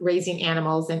on raising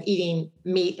animals and eating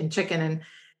meat and chicken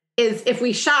is if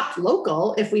we shopped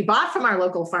local, if we bought from our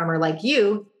local farmer like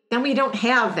you, then we don't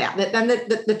have that. Then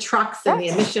the trucks and the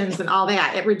emissions and all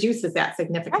that, it reduces that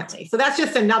significantly. So that's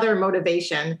just another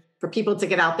motivation for people to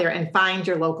get out there and find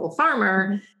your local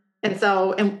farmer.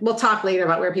 And we'll talk later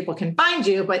about where people can find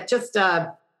you, but just,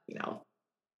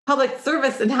 public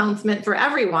service announcement for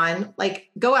everyone, like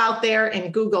go out there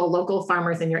and Google local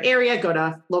farmers in your area, go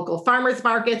to local farmers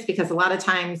markets, because a lot of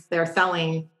times they're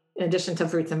selling, in addition to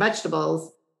fruits and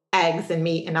vegetables, eggs and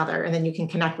meat and then you can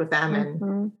connect with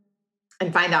them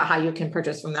and find out how you can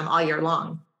purchase from them all year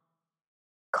long.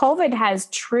 COVID has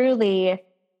truly,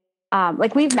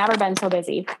 we've never been so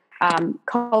busy.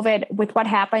 COVID, with what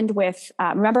happened with,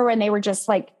 remember when they were just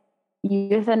like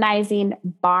euthanizing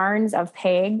barns of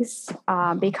pigs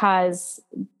because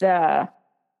the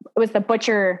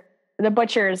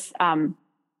butchers,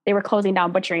 they were closing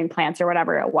down butchering plants or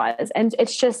whatever it was. And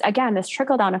it's just, again, this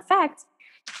trickle down effect.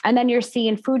 And then you're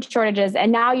seeing food shortages,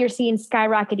 and now you're seeing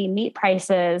skyrocketing meat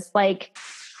prices. Like,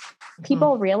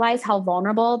 people realize how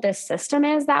vulnerable this system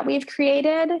is that we've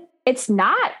created.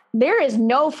 There is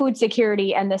no food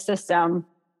security in the system,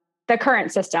 the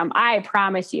current system. I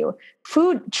promise you,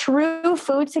 true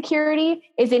food security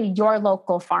is in your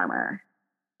local farmer.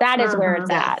 That is where it's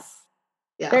at.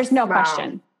 Yes. There's no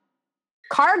question.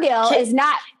 Cargill is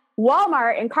not,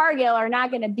 Walmart and Cargill are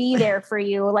not going to be there for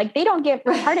you. Like, they don't give,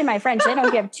 pardon my French, they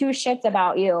don't give two shits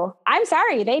about you. I'm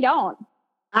sorry, they don't.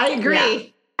 I agree. Yeah.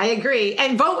 I agree.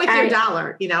 And vote with your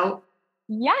dollar,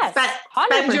 Yes.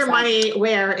 Spend your money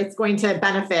where it's going to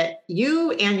benefit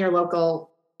you and your local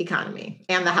economy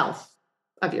and the health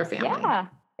of your family. Yeah.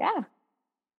 Yeah.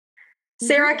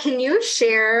 Sarah, can you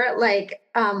share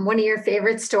one of your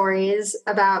favorite stories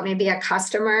about maybe a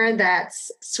customer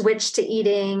that's switched to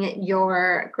eating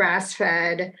your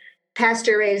grass-fed,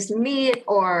 pasture-raised meat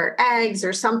or eggs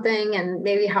or something, and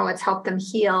maybe how it's helped them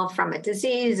heal from a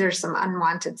disease or some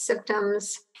unwanted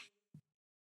symptoms?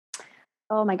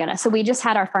 Oh my goodness. So we just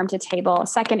had our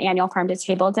second annual farm to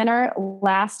table dinner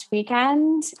last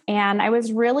weekend. And I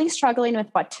was really struggling with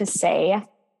what to say.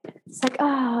 It's like,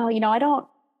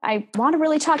 I want to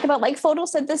really talk about like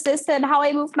photosynthesis and how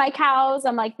I move my cows.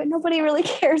 I'm like, but nobody really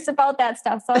cares about that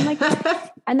stuff. So I'm like,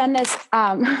 and then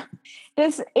my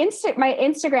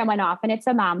Instagram went off, and it's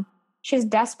a mom. She's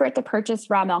desperate to purchase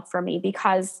raw milk for me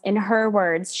because, in her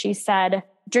words, she said,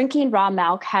 drinking raw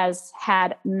milk has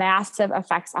had massive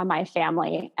effects on my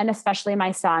family, and especially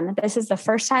my son. This is the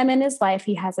first time in his life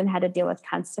he hasn't had to deal with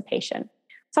constipation.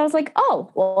 So I was like,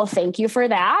 oh, well, thank you for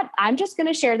that. I'm just going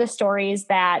to share the stories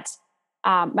that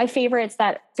my favorites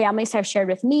that families have shared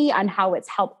with me on how it's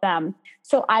helped them.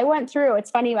 So I went through, it's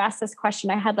funny you asked this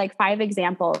question. I had 5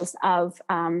 examples of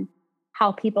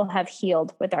how people have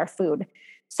healed with our food.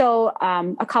 So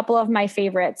a couple of my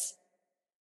favorites,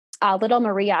 little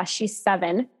Maria, she's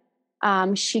 7.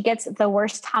 She gets the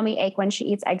worst tummy ache when she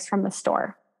eats eggs from the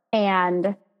store.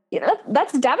 And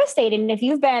that's devastating. If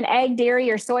you've been egg, dairy,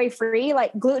 or soy free,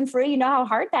 like gluten free, you know how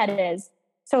hard that is.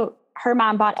 So her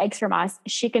mom bought eggs from us.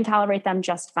 She can tolerate them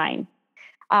just fine.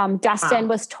 Dustin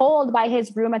was told by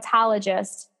his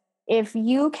rheumatologist, if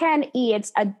you can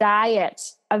eat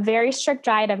a very strict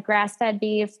diet of grass-fed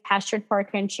beef, pastured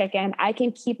pork, and chicken, I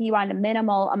can keep you on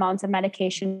minimal amounts of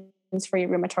medications for your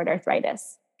rheumatoid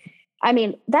arthritis. I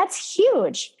mean, that's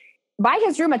huge. By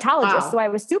his rheumatologist. So I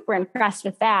was super impressed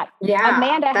with that. Yeah.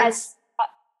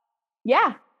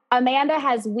 Amanda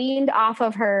has weaned off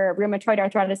of her rheumatoid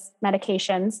arthritis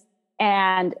medications,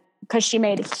 and because she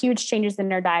made huge changes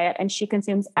in her diet, and she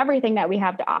consumes everything that we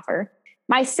have to offer.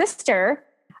 My sister,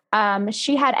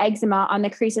 she had eczema on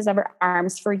the creases of her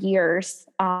arms for years,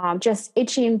 just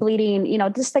itching, bleeding,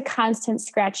 just the constant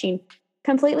scratching,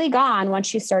 completely gone when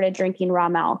she started drinking raw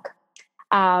milk.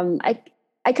 I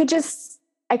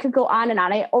could go on and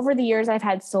on. Over the years, I've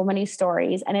had so many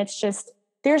stories, and it's just,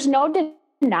 there's no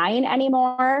denying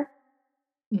anymore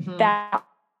that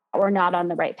we're not on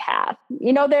the right path.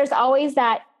 There's always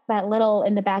that little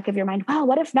in the back of your mind, well,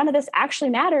 what if none of this actually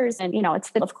matters? And,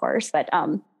 it's of course, but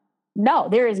no,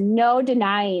 there is no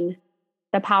denying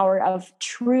the power of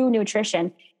true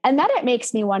nutrition. And then it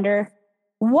makes me wonder,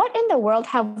 what in the world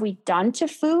have we done to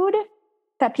food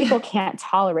that people can't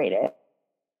tolerate it?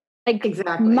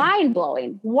 Exactly. Mind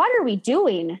blowing. What are we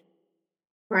doing?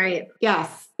 Right.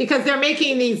 Yes. Because they're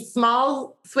making these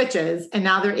small switches and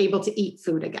now they're able to eat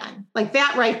food again. Like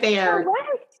that right there.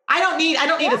 I don't need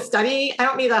a study. I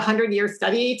don't need a 100-year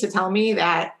study to tell me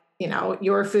that,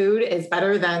 your food is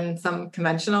better than some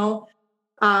conventional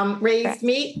raised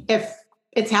meat. If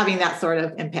it's having that sort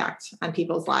of impact on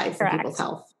people's lives Correct. and people's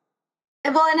health.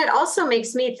 And it also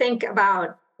makes me think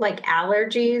about like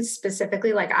allergies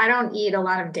specifically. Like I don't eat a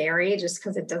lot of dairy just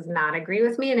because it does not agree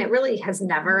with me. And it really has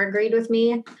never agreed with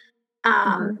me.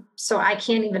 So I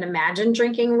can't even imagine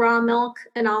drinking raw milk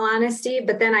in all honesty,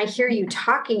 but then I hear you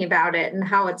talking about it and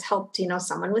how it's helped,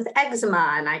 someone with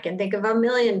eczema. And I can think of a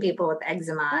million people with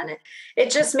eczema. And it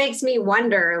just makes me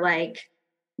wonder, like,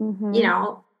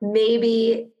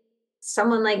 maybe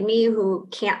someone like me who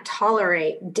can't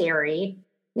tolerate dairy,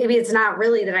 maybe it's not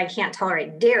really that I can't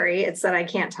tolerate dairy. It's that I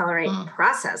can't tolerate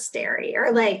processed dairy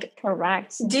or like,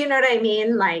 correct. Do you know what I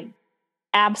mean? Like,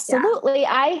 absolutely.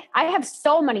 Yeah. I have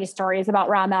so many stories about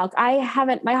raw milk.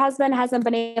 My husband hasn't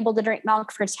been able to drink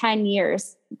milk for 10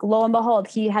 years. Lo and behold,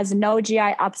 he has no GI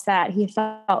upset. He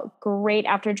felt great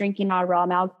after drinking raw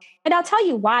milk. And I'll tell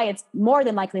you why it's more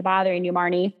than likely bothering you,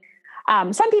 Marnie.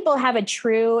 Some people have a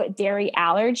true dairy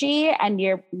allergy and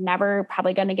you're never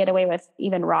probably going to get away with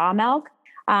even raw milk.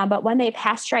 But when they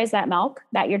pasteurize that milk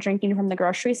that you're drinking from the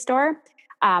grocery store,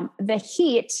 the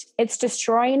heat, it's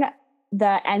destroying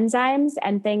the enzymes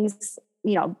and things,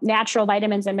 natural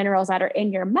vitamins and minerals that are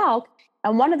in your milk.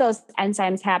 And one of those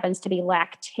enzymes happens to be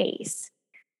lactase.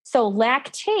 So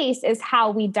lactase is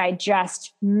how we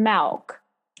digest milk.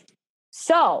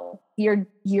 So you're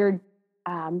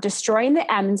destroying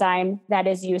the enzyme that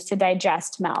is used to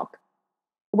digest milk.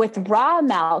 With raw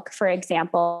milk, for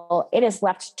example, it is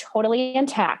left totally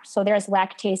intact. So there's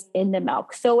lactase in the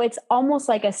milk. So it's almost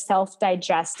like a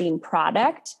self-digesting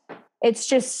product. It's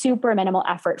just super minimal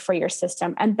effort for your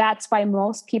system. And that's why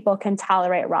most people can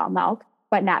tolerate raw milk,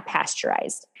 but not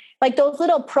pasteurized. Like those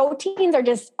little proteins are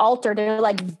just altered. They're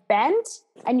like bent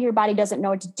and your body doesn't know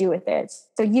what to do with it.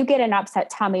 So you get an upset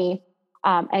tummy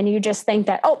and you just think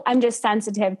that, I'm just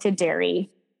sensitive to dairy.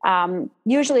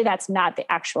 Usually that's not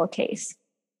the actual case.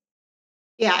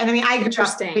 Yeah. And I mean, I grew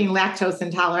up being lactose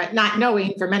intolerant, not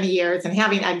knowing for many years and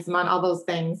having eczema and all those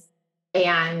things.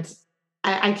 And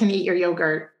I can eat your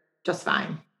yogurt just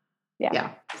fine.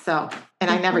 Yeah. So, and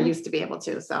I never used to be able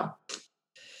to, so.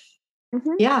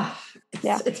 Yeah.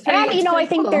 It's pretty, I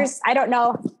think cool. I don't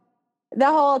know, the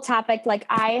whole topic, like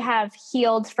I have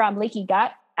healed from leaky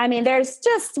gut. I mean,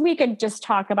 we could just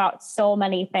talk about so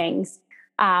many things.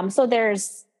 So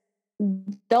there's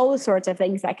those sorts of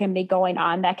things that can be going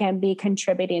on that can be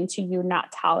contributing to you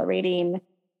not tolerating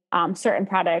certain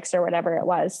products or whatever it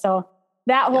was. So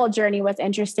that whole journey was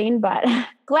interesting, but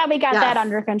glad we got that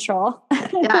under control.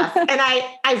 Yes. And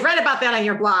I've read about that on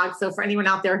your blog. So for anyone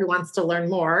out there who wants to learn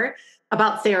more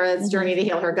about Sarah's journey to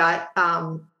heal her gut,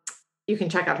 you can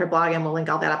check out her blog and we'll link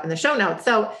all that up in the show notes.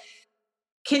 So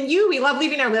we love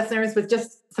leaving our listeners with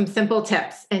just some simple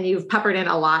tips, and you've peppered in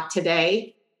a lot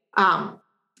today.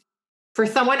 For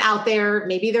someone out there,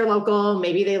 maybe they're local,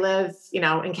 maybe they live,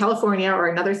 in California or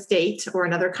another state or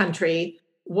another country.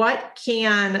 What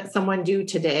can someone do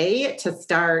today to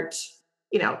start,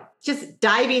 just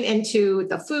diving into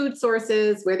the food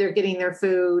sources, where they're getting their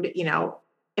food,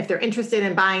 if they're interested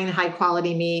in buying high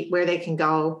quality meat, where they can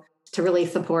go to really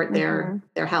support their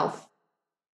health?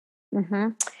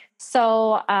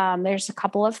 So there's a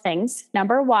couple of things.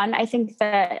 Number one, I think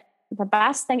that the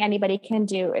best thing anybody can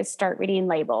do is start reading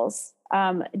labels.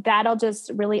 That'll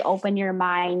just really open your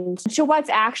mind to what's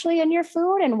actually in your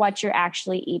food and what you're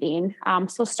actually eating.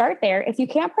 So start there. If you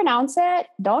can't pronounce it,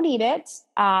 don't eat it.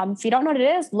 If you don't know what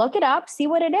it is, look it up, see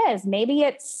what it is. Maybe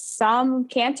it's some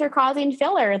cancer-causing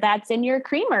filler that's in your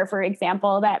creamer, for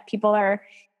example, that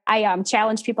I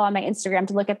challenge people on my Instagram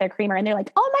to look at their creamer and they're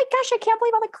like, oh my gosh, I can't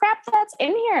believe all the crap that's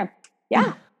in here.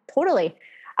 Yeah, totally.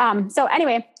 So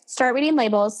anyway, start reading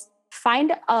labels.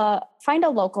 Find a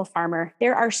local farmer.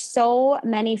 There are so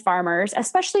many farmers,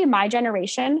 especially my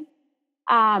generation,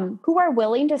 who are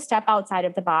willing to step outside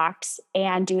of the box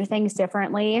and do things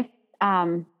differently,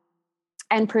 and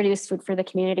produce food for the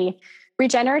community.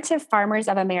 Regenerative Farmers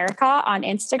of America on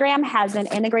Instagram has an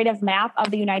integrative map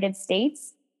of the United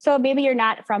States. So maybe you're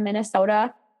not from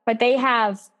Minnesota, but they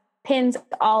have pins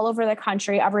all over the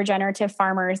country of regenerative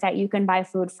farmers that you can buy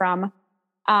food from.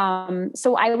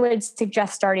 So I would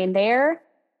suggest starting there.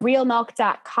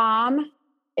 Realmilk.com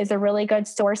is a really good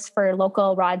source for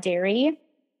local raw dairy.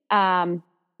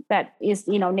 That is,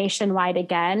 nationwide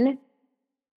again,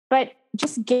 but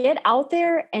just get out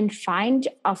there and find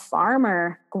a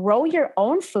farmer, grow your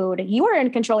own food. You are in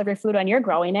control of your food when you're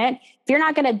growing it. If you're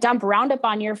not going to dump Roundup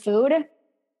on your food,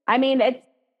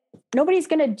 nobody's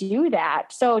going to do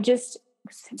that. So just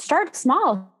start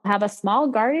small, have a small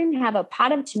garden, have a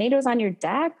pot of tomatoes on your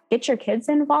deck, get your kids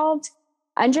involved,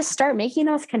 and just start making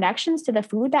those connections to the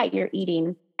food that you're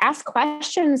eating. ask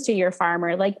questions to your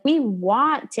farmer. Like, we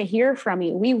want to hear from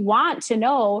you. We want to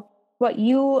know what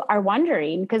you are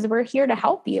wondering because we're here to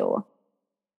help you.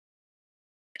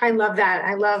 I love that.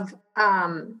 I love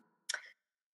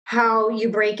how you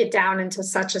break it down into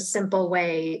such a simple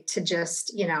way to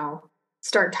just,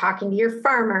 start talking to your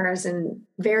farmers, and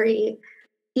very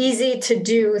easy to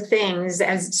do things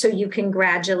so you can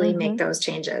gradually make those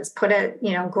changes.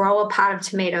 Grow a pot of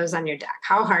tomatoes on your deck.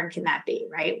 How hard can that be,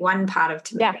 right? One pot of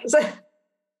tomatoes. Yeah.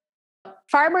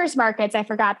 Farmers markets, I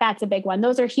forgot, that's a big one.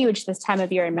 Those are huge this time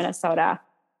of year in Minnesota.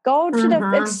 Go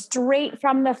to it's straight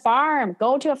from the farm.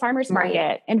 Go to a farmer's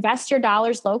market. Invest your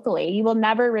dollars locally. You will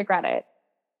never regret it.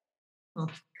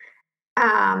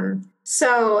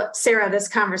 So Sarah, this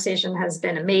conversation has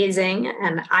been amazing,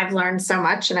 and I've learned so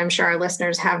much, and I'm sure our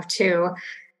listeners have too.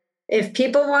 If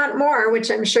people want more,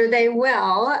 which I'm sure they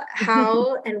will,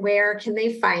 how and where can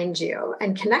they find you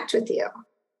and connect with you?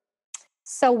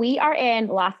 So we are in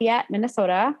Lafayette,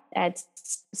 Minnesota. It's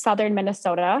southern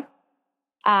Minnesota.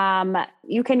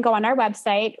 You can go on our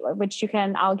website, which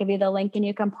I'll give you the link and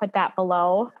you can put that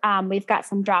below. We've got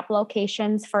some drop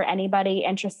locations for anybody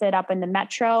interested up in the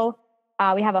metro.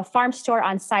 We have a farm store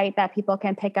on site that people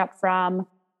can pick up from.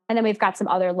 And then we've got some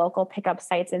other local pickup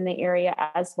sites in the area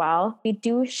as well. We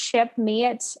do ship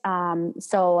meat.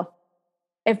 So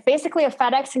if basically a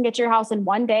FedEx can get to your house in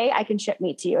one day, I can ship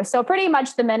meat to you. So pretty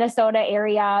much the Minnesota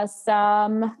area,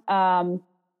 some,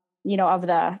 of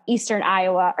the eastern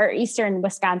Iowa or eastern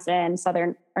Wisconsin,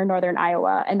 southern or northern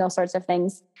Iowa, and those sorts of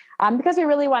things. Because we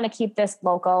really want to keep this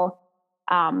local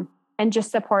and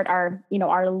just support our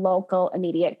local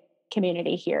immediate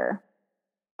community here.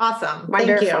 Awesome.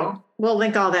 Wonderful. Thank you. We'll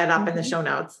link all that up in the show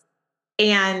notes.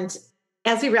 And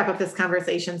as we wrap up this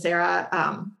conversation, Sarah,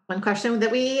 one question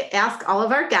that we ask all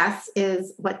of our guests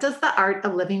is, what does the art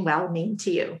of living well mean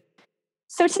to you?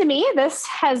 So to me, this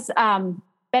has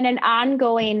been an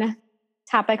ongoing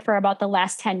topic for about the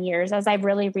last 10 years as I've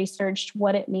really researched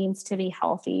what it means to be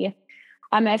healthy.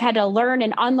 I've had to learn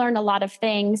and unlearn a lot of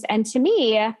things. And to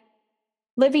me,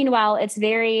 living well, it's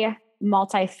very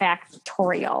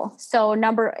multifactorial. So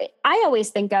I always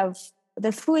think of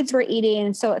the foods we're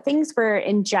eating. So things we're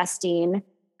ingesting.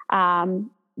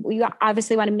 We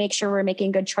obviously want to make sure we're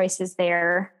making good choices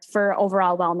there for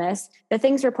overall wellness. The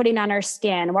things we're putting on our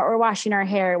skin, what we're washing our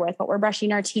hair with, what we're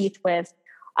brushing our teeth with,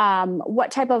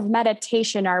 what type of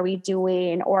meditation are we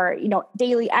doing, or,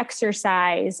 daily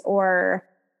exercise, or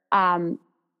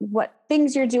what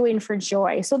things you're doing for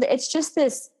joy. So it's just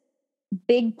this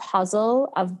big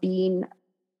puzzle of being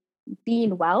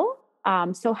well.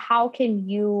 So how can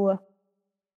you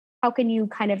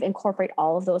kind of incorporate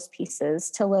all of those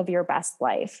pieces to live your best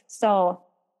life? So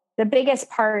the biggest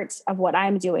part of what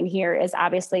I'm doing here is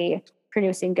obviously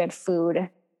producing good food,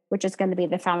 which is going to be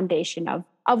the foundation of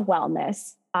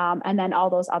wellness. And then all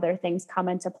those other things come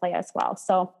into play as well.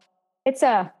 So it's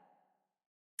a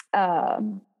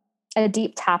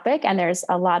deep topic, and there's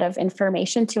a lot of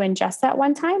information to ingest at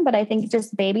one time, but I think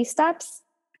just baby steps,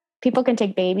 people can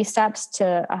take baby steps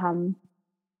to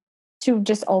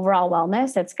just overall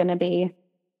wellness.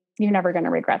 You're never going to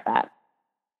regret that.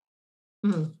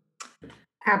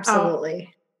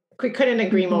 Absolutely. We couldn't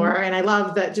agree more. And I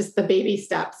love just the baby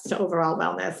steps to overall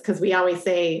wellness, because we always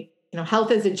say,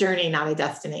 health is a journey, not a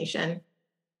destination.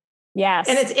 Yes.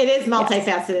 And it is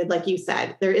multifaceted. Yes. Like you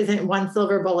said, there isn't one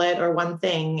silver bullet or one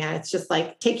thing. And it's just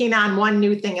like taking on one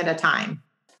new thing at a time.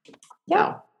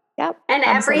 Yep. Yep. And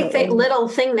every little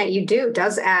thing that you do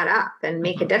does add up and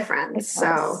make a difference.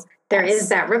 So there is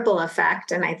that ripple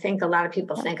effect. And I think a lot of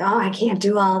people think, oh, I can't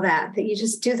do all that. That you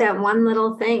just do that one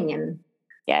little thing. And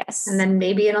yes. And then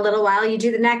maybe in a little while you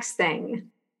do the next thing.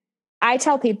 I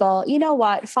tell people, you know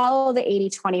what, follow the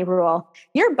 80-20 rule.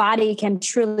 Your body can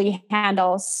truly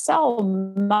handle so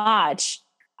much.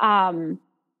 And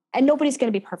nobody's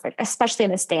going to be perfect, especially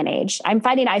in this day and age. I'm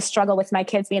finding I struggle with my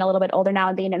kids being a little bit older now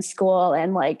and being in school.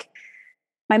 And like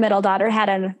my middle daughter had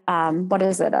a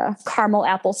caramel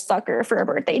apple sucker for a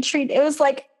birthday treat. It was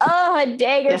like, a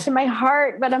dagger to my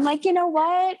heart. But I'm like, you know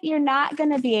what? You're not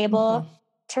going to be able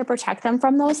to protect them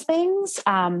from those things.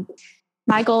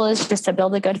 My goal is just to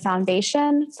build a good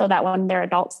foundation so that when they're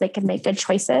adults, they can make good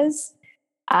choices.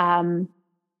 I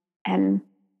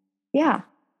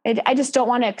just don't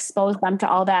want to expose them to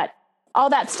all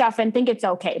that stuff and think it's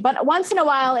okay. But once in a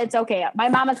while, it's okay. My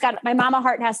mama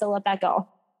heart has to let that go.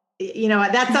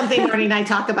 That's something Marty and I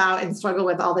talk about and struggle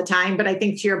with all the time. But I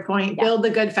think to your point, build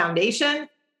a good foundation,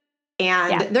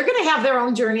 and they're going to have their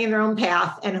own journey and their own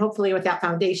path. And hopefully with that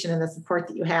foundation and the support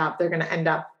that you have, they're going to end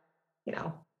up,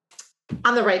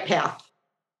 on the right path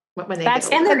when they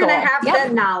and they're going to have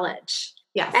the knowledge.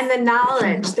 Yes. And the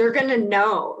knowledge, they're going to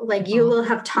know, like you will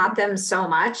have taught them so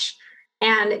much.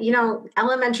 And, you know,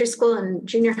 elementary school and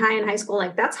junior high and high school,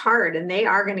 like that's hard. And they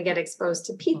are going to get exposed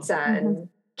to pizza and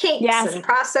cakes and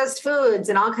processed foods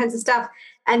and all kinds of stuff.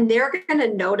 And they're going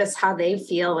to notice how they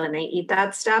feel when they eat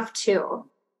that stuff too.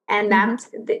 And that's,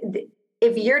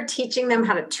 if you're teaching them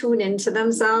how to tune into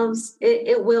themselves,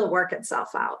 it will work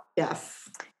itself out. Yes.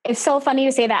 It's so funny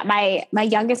you say that. My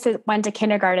youngest went to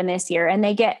kindergarten this year and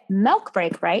they get milk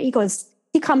break, right? He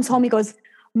comes home, he goes,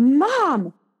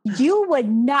 Mom, you would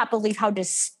not believe how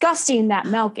disgusting that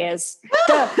milk is.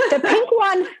 The pink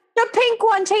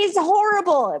one tastes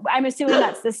horrible. I'm assuming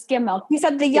that's the skim milk. He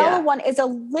said the yellow one is a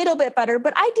little bit better,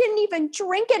 but I didn't even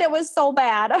drink it. It was so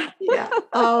bad. Yeah.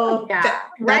 Oh, yeah.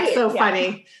 That's so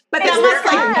funny. But that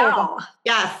must know.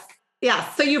 Yes.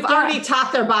 Yes. So you've already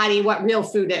taught their body what real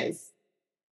food is.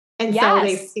 And so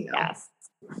they,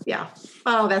 yeah.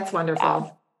 Oh, that's wonderful. Yeah.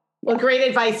 Well, great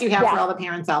advice you have for all the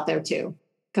parents out there too.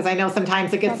 Because I know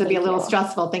sometimes it gets to be a little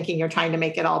stressful thinking you're trying to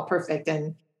make it all perfect,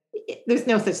 and there's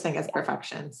no such thing as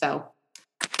perfection. So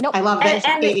I love that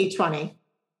 80-20.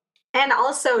 And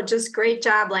also just great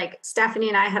job. Like Stephanie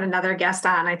and I had another guest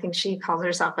on, I think she calls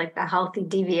herself like the healthy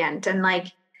deviant. And like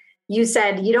you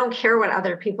said, you don't care what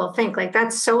other people think. Like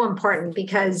that's so important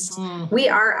because we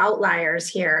are outliers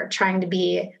here trying to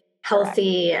be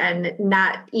healthy and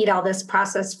not eat all this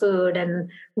processed food and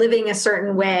living a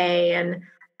certain way. And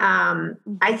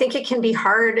I think it can be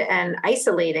hard and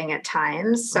isolating at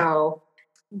times. So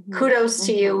kudos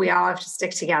to you. We all have to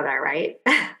stick together, right?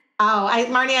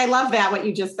 Marnie, I love that, what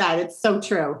you just said. It's so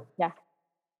true. Yeah.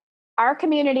 Our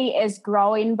community is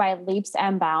growing by leaps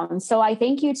and bounds. So I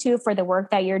thank you too for the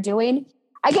work that you're doing.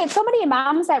 I get so many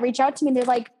moms that reach out to me. They're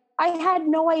like, I had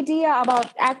no idea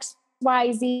about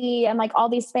XYZ and like all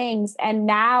these things. And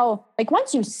now, like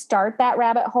once you start that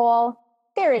rabbit hole,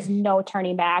 there is no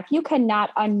turning back. You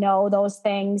cannot unknow those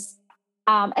things.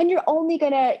 And you're only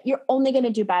gonna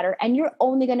do better, and you're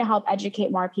only gonna help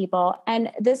educate more people. And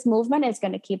this movement is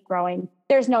gonna keep growing.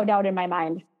 There's no doubt in my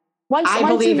mind. Once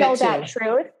you know that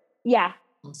truth. Yeah.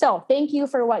 So thank you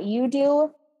for what you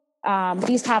do.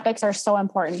 These topics are so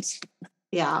important.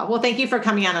 Yeah. Well, thank you for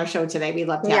coming on our show today. We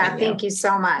loved having you. Thank you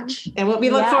so much. And we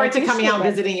look forward to coming out and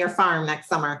visiting your farm next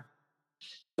summer.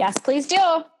 Yes, please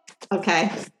do. Okay.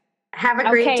 Have a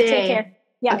great day. Take care.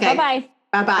 Yeah. Okay. Bye-bye.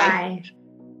 Bye-bye. Bye.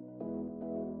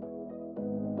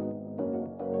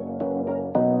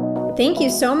 Thank you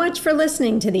so much for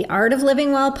listening to the Art of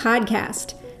Living Well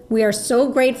podcast. We are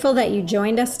so grateful that you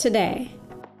joined us today.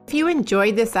 If you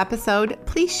enjoyed this episode,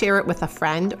 please share it with a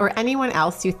friend or anyone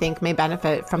else you think may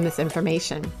benefit from this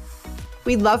information.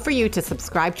 We'd love for you to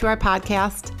subscribe to our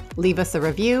podcast, leave us a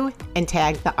review, and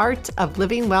tag the Art of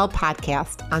Living Well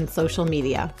podcast on social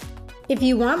media. If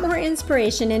you want more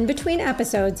inspiration in between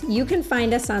episodes, you can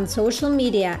find us on social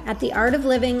media at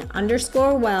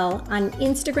theartofliving_well on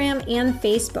Instagram and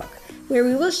Facebook, where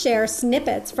we will share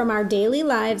snippets from our daily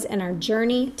lives and our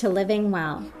journey to living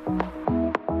well.